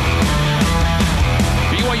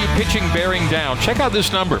 BYU pitching bearing down. Check out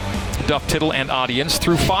this number, Duff Tittle and audience.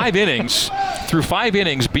 Through 5 innings,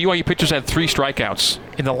 BYU pitchers had 3 strikeouts.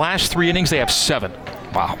 In the last 3 innings, they have 7.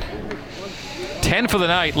 Wow. 10 for the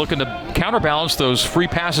night, looking to counterbalance those free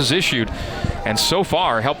passes issued. And so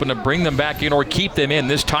far, helping to bring them back in or keep them in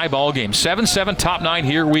this tie ball game. 7-7, top 9,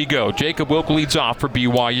 here we go. Jacob Wilk leads off for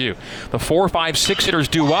BYU. The 4, 5, 6 hitters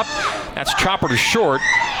due up. That's chopper to short.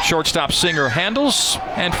 Shortstop Singer handles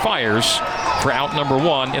and fires for out number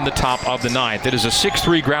 1 in the top of the 9th. It is a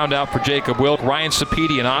 6-3 ground out for Jacob Wilk. Ryan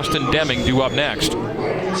Sapedi and Austin Deming due up next.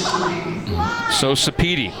 So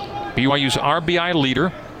Sapedi, BYU's RBI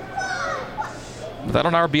leader, without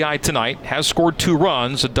an RBI tonight, has scored 2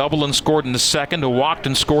 runs, a double and scored in the 2nd, a walked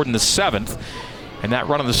and scored in the 7th. And that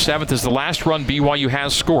run in the 7th is the last run BYU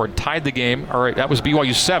has scored. Tied the game, or that was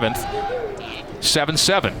BYU's 7th,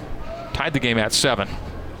 7-7. Tied the game at 7.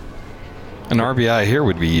 An RBI here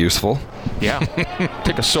would be useful. Yeah.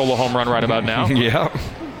 Take a solo home run right about now. Yeah.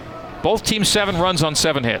 Both teams 7 runs on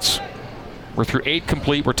 7 hits. We're through 8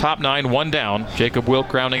 complete. We're top 9, 1 down. Jacob Wilk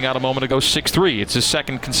grounding out a moment ago, 6-3. It's his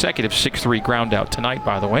 2nd consecutive 6-3 ground out tonight,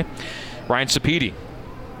 by the way. Ryan Sapedi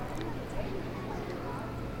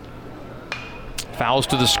fouls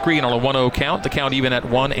to the screen on a 1-0 count. The count even at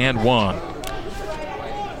 1-1.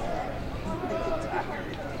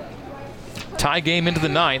 Tie game into the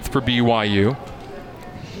 9th for BYU.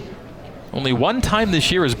 Only one time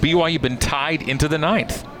this year has BYU been tied into the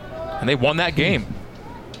 9th, and they won that game.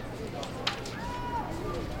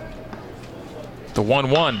 The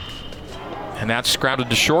 1-1. And that's grounded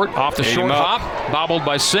to short, off the short hop, bobbled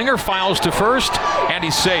by Singer, files to first, and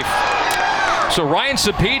he's safe. So Ryan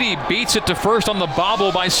Sapedi beats it to first on the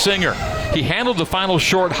bobble by Singer. He handled the final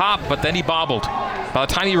short hop, but then he bobbled. By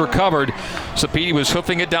the time he recovered, Sapedi was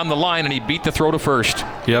hoofing it down the line, and he beat the throw to first.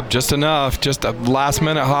 Yep, just enough. Just a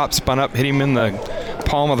last-minute hop, spun up, hit him in the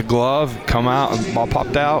palm of the glove, come out, and ball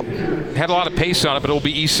popped out. Had a lot of pace on it, but it'll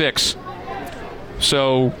be E6.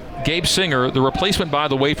 So Gabe Singer, the replacement, by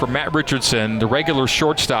the way, for Matt Richardson, the regular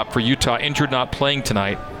shortstop for Utah, injured, not playing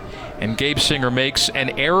tonight. And Gabe Singer makes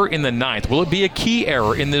an error in the 9th. Will it be a key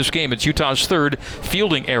error in this game? It's Utah's 3rd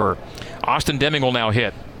fielding error. Austin Deming will now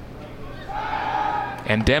hit.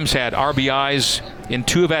 And Dems had RBIs in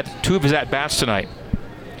 2 of his at-bats tonight.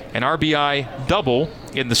 An RBI double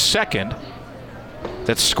in the 2nd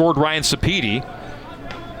that scored Ryan Sapedi.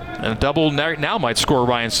 And a double now might score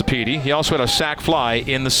Ryan Sapedi. He also had a sac fly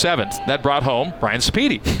in the 7th. That brought home Ryan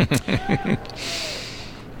Sapedi.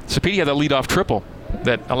 Sapedi had a leadoff triple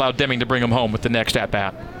that allowed Deming to bring him home with the next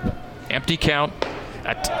at-bat. Empty count,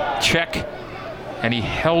 a check, and he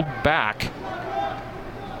held back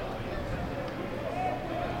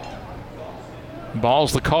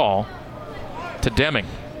Ball's the call to Deming.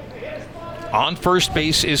 On first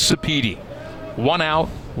base is Sapedi. 1 out,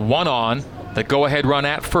 1 on. The go-ahead run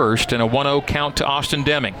at first, and a 1-0 count to Austin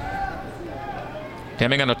Deming.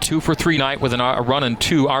 Deming on a 2-for-3 night with a run and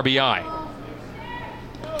 2 RBI.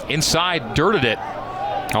 Inside, dirted it.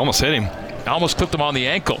 Almost hit him. Almost clipped him on the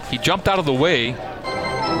ankle. He jumped out of the way,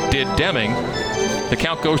 did Deming. The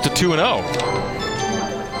count goes to 2-0.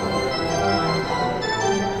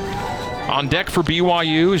 On deck for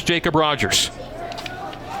BYU is Jacob Rogers.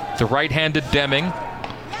 The right-handed Deming.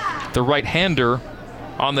 The right-hander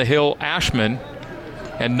on the hill, Ashman.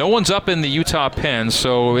 And no one's up in the Utah pen,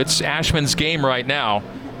 so it's Ashman's game right now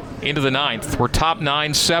into the 9th. We're top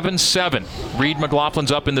 9, 7-7. Reed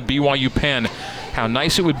McLaughlin's up in the BYU pen. How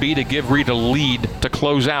nice it would be to give Reed a lead to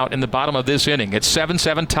close out in the bottom of this inning. It's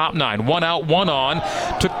 7-7, top 9. 1 out, 1 on.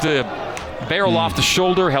 Took the barrel off the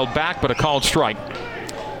shoulder, held back, but a called strike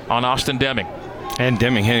on Austin Deming. And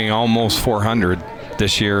Deming hitting almost 400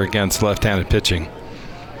 this year against left-handed pitching.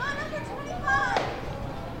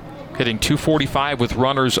 Hitting .245 with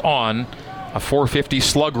runners on, a .450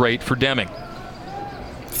 slug rate for Deming.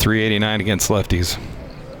 .389 against lefties.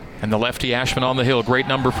 And the lefty Ashman on the hill, great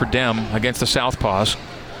number for Dem against the Southpaws.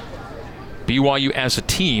 BYU as a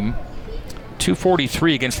team,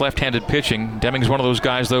 .243 against left-handed pitching. Deming's one of those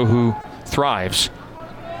guys, though, who thrives.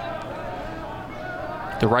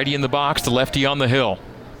 The righty in the box, the lefty on the hill.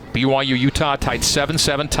 BYU Utah tied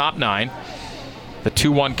 7-7, top 9. The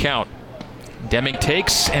 2-1 count. Deming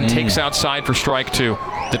takes and takes outside for strike 2.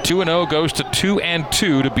 The 2-0 goes to 2-2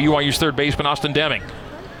 to BYU's third baseman, Austin Deming.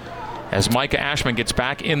 As Micah Ashman gets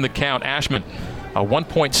back in the count. Ashman, a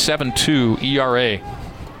 1.72 ERA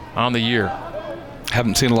on the year.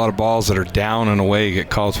 Haven't seen a lot of balls that are down and away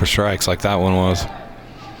get called for strikes like that one was.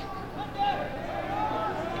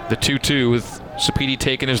 The 2-2 with Sapedi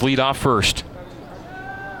taking his lead off first.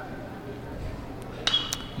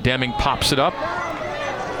 Deming pops it up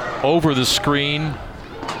over the screen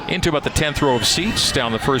into about the 10th row of seats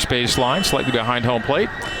down the first base line, slightly behind home plate.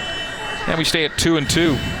 And we stay at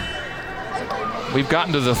 2-2. We've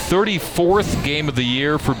gotten to the 34th game of the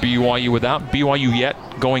year for BYU without BYU yet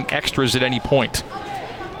going extras at any point.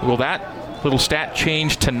 Will that little stat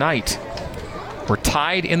change tonight? We're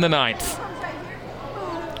tied in the 9th.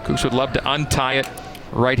 Cougs would love to untie it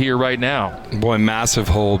right here, right now. Boy, massive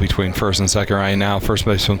hole between first and second right now. First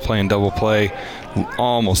baseman playing double play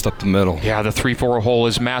almost up the middle. Yeah, the 3-4 hole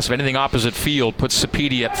is massive. Anything opposite field puts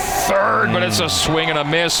Sapedi at third, but it's a swing and a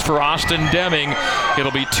miss for Austin Deming.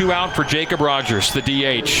 It'll be 2 out for Jacob Rogers, the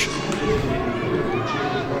DH.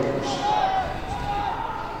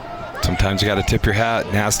 Sometimes you got to tip your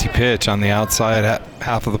hat. Nasty pitch on the outside at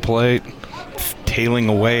half of the plate. Tailing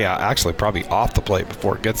away, actually probably off the plate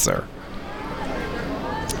before it gets there.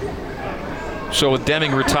 So with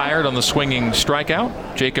Deming retired on the swinging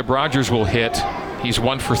strikeout, Jacob Rogers will hit. He's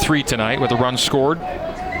 1 for 3 tonight with a run scored.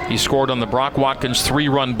 He scored on the Brock Watkins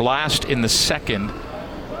 3-run blast in the second.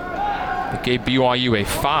 It gave BYU a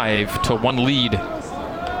 5-1 lead.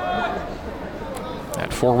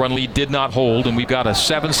 That 4-run lead did not hold, and we've got a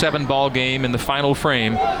 7-7 ball game in the final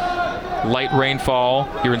frame. Light rainfall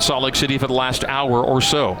here in Salt Lake City for the last hour or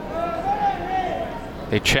so.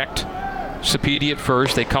 They checked Sapedi at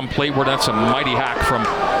first. They come plateward. That's a mighty hack from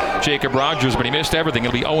Jacob Rogers, but he missed everything.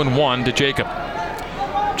 It'll be 0-1 to Jacob.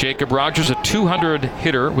 Jacob Rogers, a 200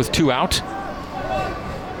 hitter with 2 out.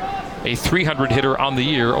 A 300 hitter on the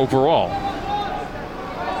year overall.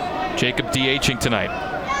 Jacob DHing tonight.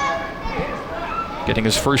 Getting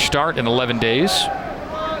his first start in 11 days.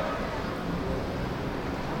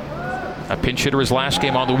 A pinch hitter his last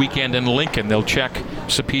game on the weekend in Lincoln. They'll check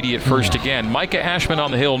Sapedi at first again. Micah Ashman on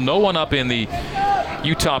the hill. No one up in the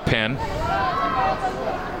Utah pen.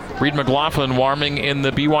 Reed McLaughlin warming in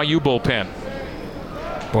the BYU bullpen.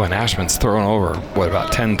 Boy, and Ashman's thrown over,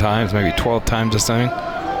 about 10 times, maybe 12 times this inning?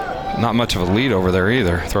 Not much of a lead over there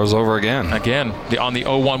either. Throws over again. Again, on the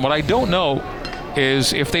 0-1. What I don't know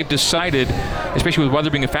is if they've decided, especially with weather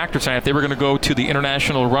being a factor tonight, if they were going to go to the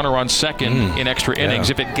international runner on second in extra innings,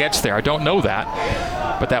 if it gets there. I don't know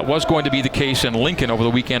that, but that was going to be the case in Lincoln over the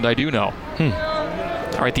weekend, I do know.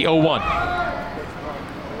 All right, the 0-1.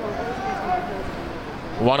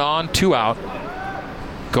 1 on, 2 out.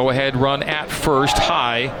 Go ahead run at first,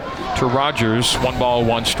 high to Rogers. 1 ball,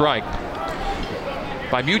 1 strike.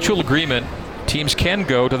 By mutual agreement, teams can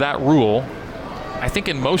go to that rule. I think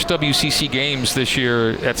in most WCC games this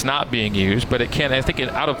year, that's not being used, but it can. I think in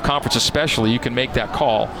out of conference especially, you can make that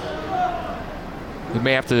call. We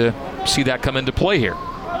may have to see that come into play here.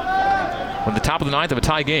 On the top of the 9th of a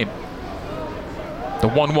tie game. The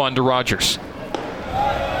 1-1 to Rogers.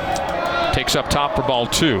 Takes up top for ball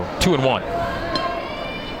 2. 2-1.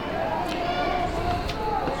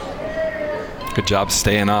 Good job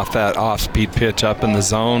staying off that off-speed pitch up in the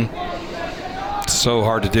zone. It's so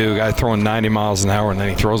hard to do. Guy throwing 90 miles an hour, and then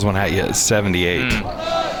he throws one at you at 78.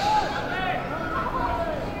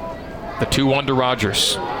 The 2-1 to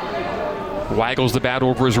Rogers. Waggles the bat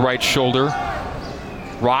over his right shoulder.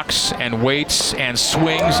 Rocks and waits and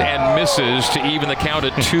swings and misses to even the count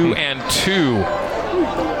at 2-2.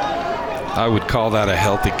 I would call that a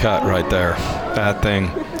healthy cut right there. That thing.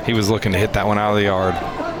 He was looking to hit that one out of the yard.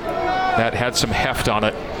 That had some heft on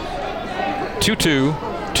it. 2-2,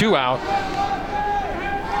 2 out.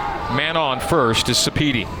 Man on first is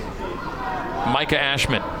Sapedi. Micah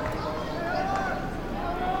Ashman.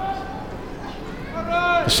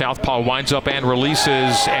 The southpaw winds up and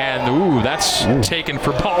releases, and that's taken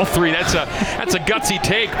for ball 3. That's a gutsy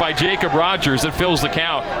take by Jacob Rogers that fills the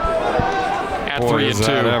count at 3-2.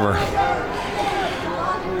 Ever.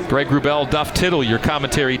 Greg Wrubell, Duff Tittle, your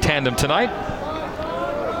commentary tandem tonight.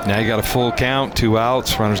 Now you got a full count, 2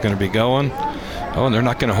 outs. Runner's going to be going. Oh, and they're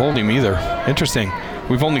not going to hold him either. Interesting.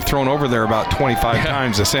 We've only thrown over there about 25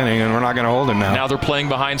 times this inning, and we're not going to hold him now. Now they're playing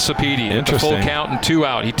behind Sapedi. At the full count and 2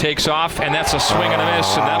 out. He takes off, and that's a swing and a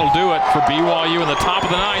miss, and that'll do it for BYU in the top of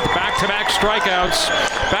the 9th. Back-to-back strikeouts,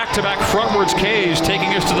 back-to-back frontwards Ks,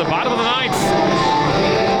 taking us to the bottom of the 9th.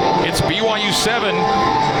 It's BYU 7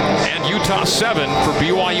 and Utah 7 for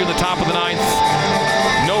BYU in the top of the 9th.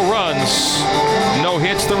 No runs, no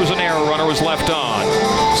hits. There was an error. Runner was left on.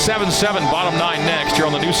 7-7, bottom 9 next. You're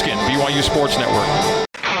on the new skin, BYU Sports Network.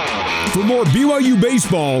 For more BYU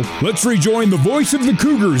baseball, let's rejoin the voice of the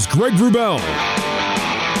Cougars, Greg Wrubell.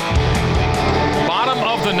 Bottom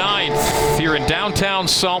of the 9th here in downtown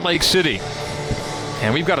Salt Lake City.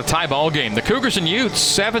 And we've got a tie ball game. The Cougars and Utes,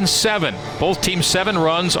 7-7. Both teams 7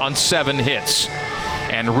 runs on 7 hits.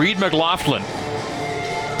 And Reed McLaughlin,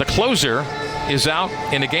 the closer, is out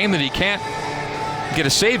in a game that he can't get a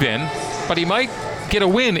save in, but he might get a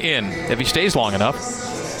win in if he stays long enough.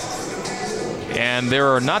 And there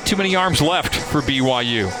are not too many arms left for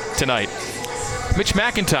BYU tonight. Mitch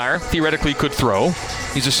McIntyre theoretically could throw.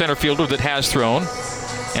 He's a center fielder that has thrown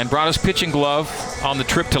and brought his pitching glove on the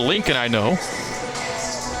trip to Lincoln, I know.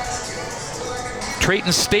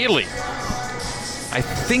 Trayton Staley, I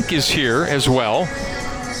think, is here as well.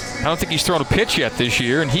 I don't think he's thrown a pitch yet this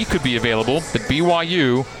year, and he could be available. But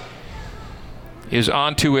BYU is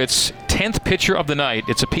on to its 10th pitcher of the night.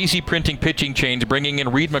 It's a PC Printing pitching change, bringing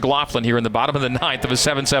in Reed McLaughlin here in the bottom of the 9th of a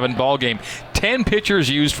 7-7 ball game. 10 pitchers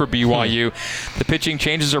used for BYU. The pitching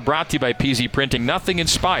changes are brought to you by PC Printing. Nothing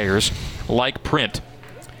inspires like print.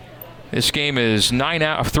 This game is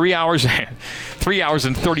 3 hours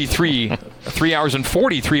and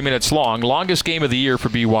 43 minutes long. Longest game of the year for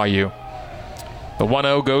BYU. The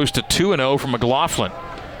 1-0 goes to 2-0 from McLaughlin.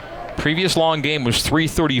 Previous long game was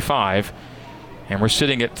 3:35, and we're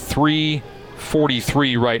sitting at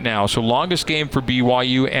 3:43 right now. So longest game for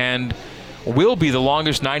BYU, and will be the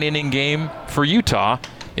longest 9-inning game for Utah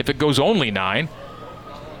if it goes only 9.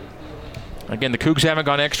 Again, the Cougs haven't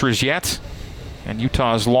gone extras yet, and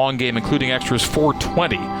Utah's long game, including extras,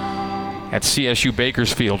 4:20 at CSU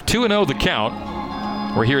Bakersfield. 2-0 the count.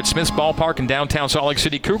 We're here at Smith's Ballpark in downtown Salt Lake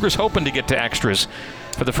City. Cougars hoping to get to extras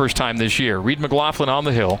for the first time this year. Reed McLaughlin on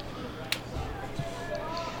the hill.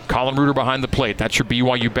 Colin Reuter behind the plate. That's your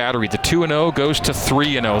BYU battery. The 2-0 goes to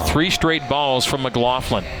 3-0. 3 straight balls from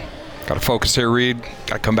McLaughlin. Got to focus here, Reed.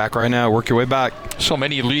 Got to come back right now. Work your way back. So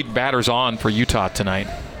many lead batters on for Utah tonight.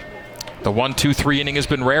 The 1-2-3 inning has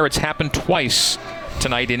been rare. It's happened twice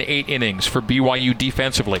tonight in 8 innings for BYU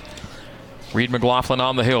defensively. Reed McLaughlin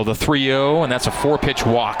on the hill, the 3-0, and that's a 4-pitch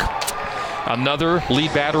walk. Another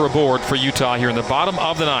lead batter aboard for Utah here in the bottom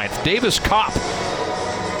of the 9th. Davis Kopp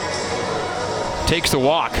takes the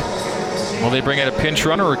walk. Will they bring out a pinch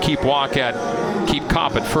runner or keep Kopp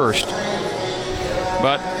at first?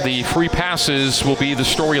 But the free passes will be the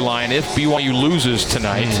storyline if BYU loses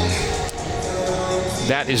tonight.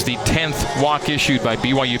 That is the 10th walk issued by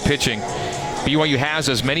BYU pitching. BYU has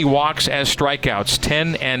as many walks as strikeouts.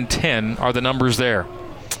 10 and 10 are the numbers there.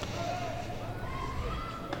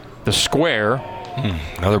 The square.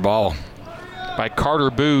 Another ball. By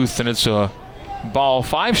Carter Booth, and it's a ball.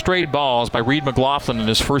 5 straight balls by Reed McLaughlin in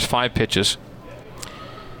his first 5 pitches.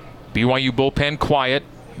 BYU bullpen quiet.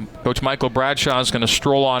 Coach Michael Bradshaw is going to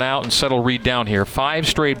stroll on out and settle Reed down here. 5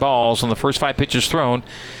 straight balls on the first 5 pitches thrown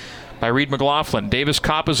by Reed McLaughlin. Davis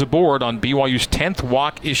Kopp is aboard on BYU's 10th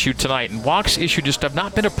walk issued tonight. And walks issued just have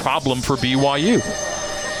not been a problem for BYU.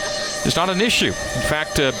 It's not an issue. In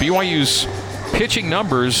fact, BYU's pitching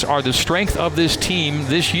numbers are the strength of this team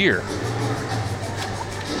this year.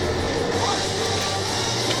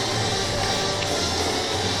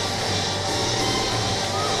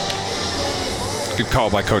 Good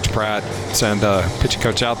call by Coach Pratt. Send pitching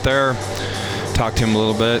coach out there, talk to him a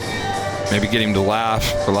little bit, maybe get him to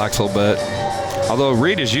laugh, relax a little bit. Although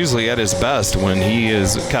Reed is usually at his best when he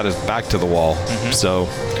is got his back to the wall. So,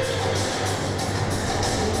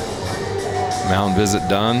 mound visit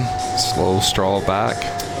done. Slow stroll back.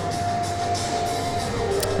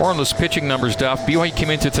 More on those pitching numbers, Duff. BYU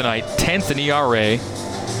came into tonight 10th in ERA,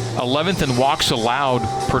 11th in walks allowed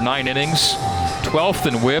per 9 innings, 12th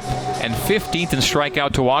in whip, and 15th in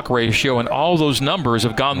strikeout to walk ratio. And all those numbers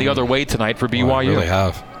have gone the other way tonight for BYU. Well, they really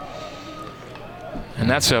have. And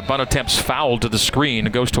that's a bunt attempts foul to the screen.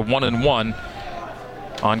 It goes to 1-1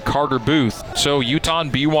 on Carter Booth. So Utah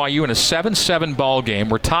and BYU in a 7-7 ball game.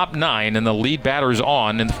 We're top 9, and the lead batter's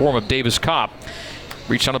on in the form of Davis Kopp.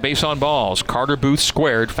 Reached on a base on balls. Carter Booth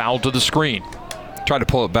squared, foul to the screen. Tried to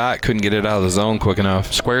pull it back, couldn't get it out of the zone quick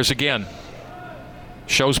enough. Squares again.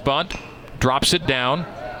 Shows bunt, drops it down,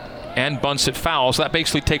 and bunts it foul. So that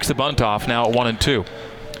basically takes the bunt off now at 1-2.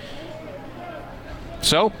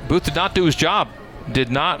 So Booth did not do his job. Did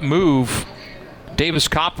not move Davis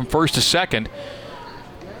Kopp from first to second.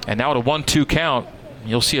 And now at a 1-2 count,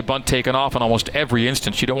 you'll see a bunt taken off in almost every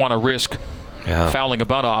instance. You don't want to risk fouling a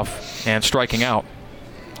bunt off and striking out.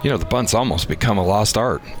 You know, the bunt's almost become a lost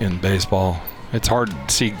art in baseball. It's hard to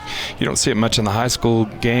see. You don't see it much in the high school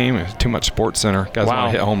game. It's too much Sports Center. Guys want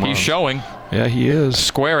to hit home runs. He's showing. Yeah, he is.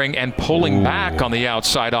 Squaring and pulling back on the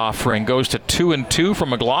outside offering. Goes to 2-2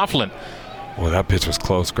 from McLaughlin. Boy, that pitch was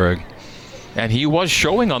close, Greg. And he was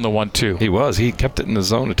showing on the 1-2. He was. He kept it in the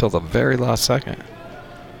zone until the very last second.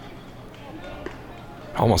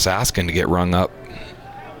 Almost asking to get rung up.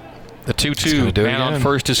 The 2-2, man on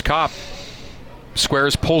first is Kopp.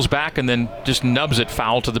 Squares, pulls back, and then just nubs it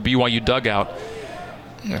foul to the BYU dugout.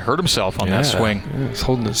 He hurt himself on that swing. Yeah, he's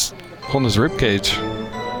holding his rib cage.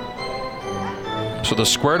 So the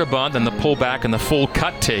square to bunt, then the pull back, and the full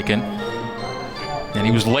cut taken. And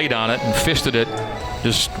he was late on it and fisted it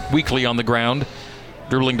just weakly on the ground,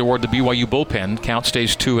 dribbling toward the BYU bullpen. Count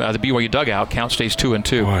stays 2. The BYU dugout. Count stays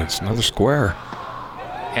 2-2. Boy, it's another square.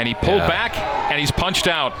 And he pulled back, and he's punched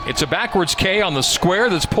out. It's a backwards K on the square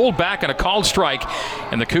that's pulled back and a called strike.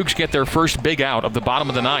 And the Cougs get their first big out of the bottom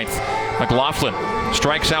of the 9th. McLaughlin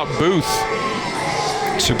strikes out Booth.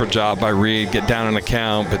 Super job by Reed. Get down in the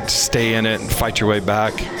count, but stay in it and fight your way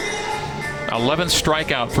back. 11th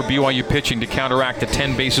strikeout for BYU pitching to counteract the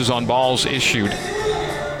 10 bases on balls issued.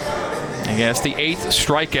 And that's the 8th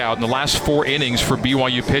strikeout in the last 4 innings for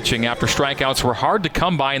BYU pitching after strikeouts were hard to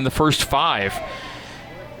come by in the first 5.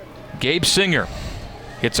 Gabe Singer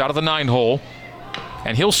hits out of the 9-hole,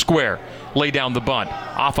 and he'll square, lay down the bunt.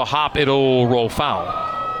 Off a hop, it'll roll foul.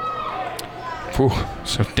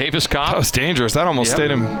 So Davis Kopp. That was dangerous. That almost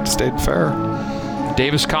stayed fair.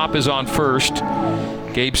 Davis Kopp is on first.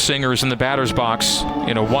 Gabe Singer is in the batter's box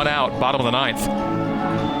in a 1-out, bottom of the 9th.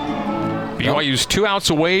 BYU's 2 outs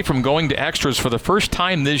away from going to extras for the first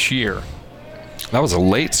time this year. That was a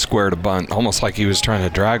late square to bunt, almost like he was trying to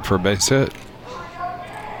drag for a base hit.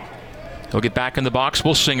 He'll get back in the box.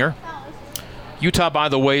 Will Singer. Utah, by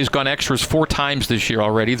the way, has gone extras 4 times this year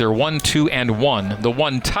already. They're 1-2-1. The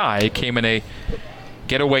 1 tie came in a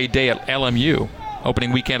getaway day at LMU,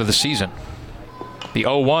 opening weekend of the season. The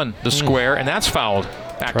 0-1, the square, and that's fouled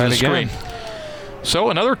back to the screen. So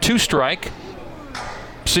another 2-strike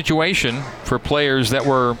situation for players that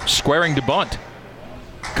were squaring to bunt.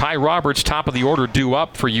 Kai Roberts, top of the order, due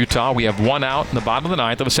up for Utah. We have 1 out in the bottom of the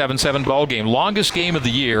 9th of a 7-7 ball game. Longest game of the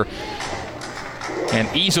year, and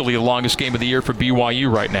easily the longest game of the year for BYU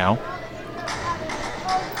right now,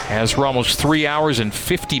 as we're almost 3 hours and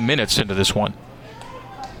 50 minutes into this one.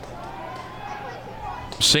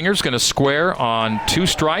 Singer's going to square on 2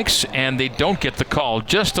 strikes, and they don't get the call.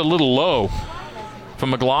 Just a little low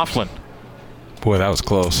from McLaughlin. Boy, that was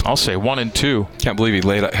close. I'll say 1-2. Can't believe he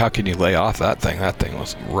laid. How can you lay off that thing? That thing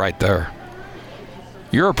was right there.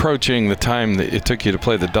 You're approaching the time that it took you to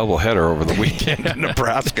play the doubleheader over the weekend in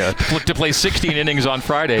Nebraska. To play 16 innings on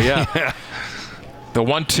Friday, yeah. The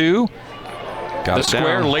 1-2. The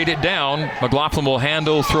square laid it down. McLaughlin will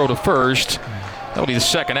handle, throw to first. That'll be the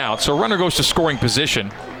 2nd out. So runner goes to scoring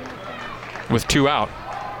position with 2 out.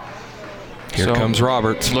 Here comes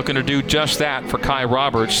Roberts. Looking to do just that for Kai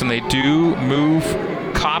Roberts, and they do move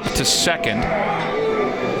Kopp to 2nd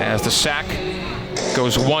as the sack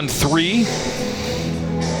goes 1-3.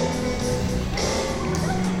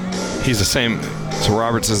 He's the same. So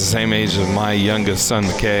Roberts is the same age as my youngest son,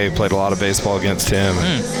 McKay. Played a lot of baseball against him.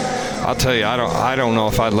 I'll tell you, I don't know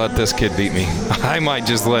if I'd let this kid beat me. I might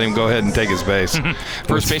just let him go ahead and take his base.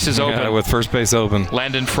 First base is open. Yeah, with first base open.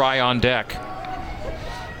 Landon Fry on deck.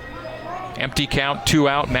 Empty count, 2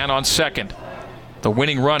 out, man on 2nd. The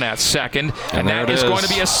winning run at second, and there that it is going to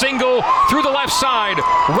be a single through the left side,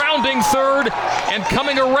 rounding third, and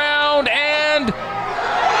coming around and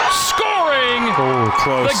scoring. Oh,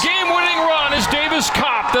 close. The game-winning run is Davis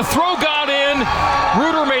Kopp. The throw got in.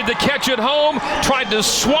 Reuter made the catch at home, tried to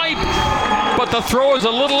swipe, but the throw is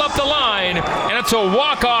a little up the line, and it's a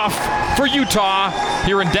walk-off for Utah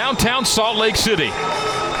here in downtown Salt Lake City.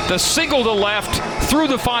 The single to left through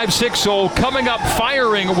the 5-6 hole. Coming up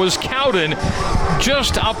firing was Cowden,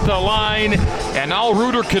 just up the line, and all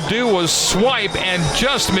Reuter could do was swipe and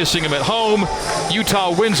just missing him at home.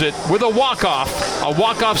 Utah wins it with a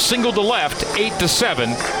walk-off single to left.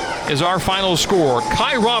 8-7 is our final score.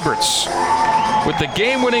 Kai Roberts with the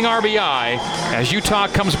game-winning RBI as Utah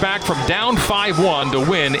comes back from down 5-1 to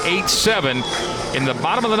win 8-7 in the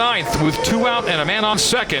bottom of the ninth with 2 out and a man on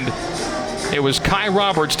second. It was Kai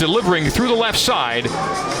Roberts delivering through the left side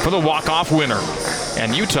for the walk-off winner.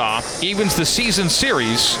 And Utah evens the season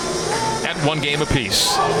series at 1 game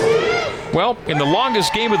apiece. Well, in the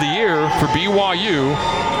longest game of the year for BYU,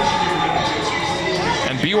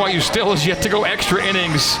 and BYU still has yet to go extra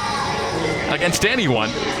innings against anyone,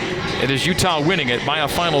 it is Utah winning it by a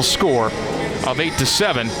final score of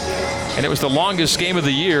 8-7. And it was the longest game of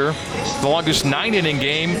the year, the longest 9-inning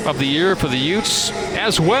game of the year for the Utes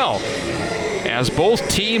as well, as both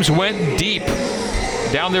teams went deep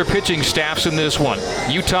down their pitching staffs in this one.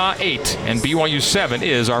 Utah 8 and BYU 7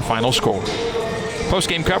 is our final score.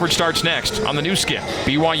 Post-game coverage starts next on the new skin,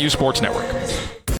 BYU Sports Network.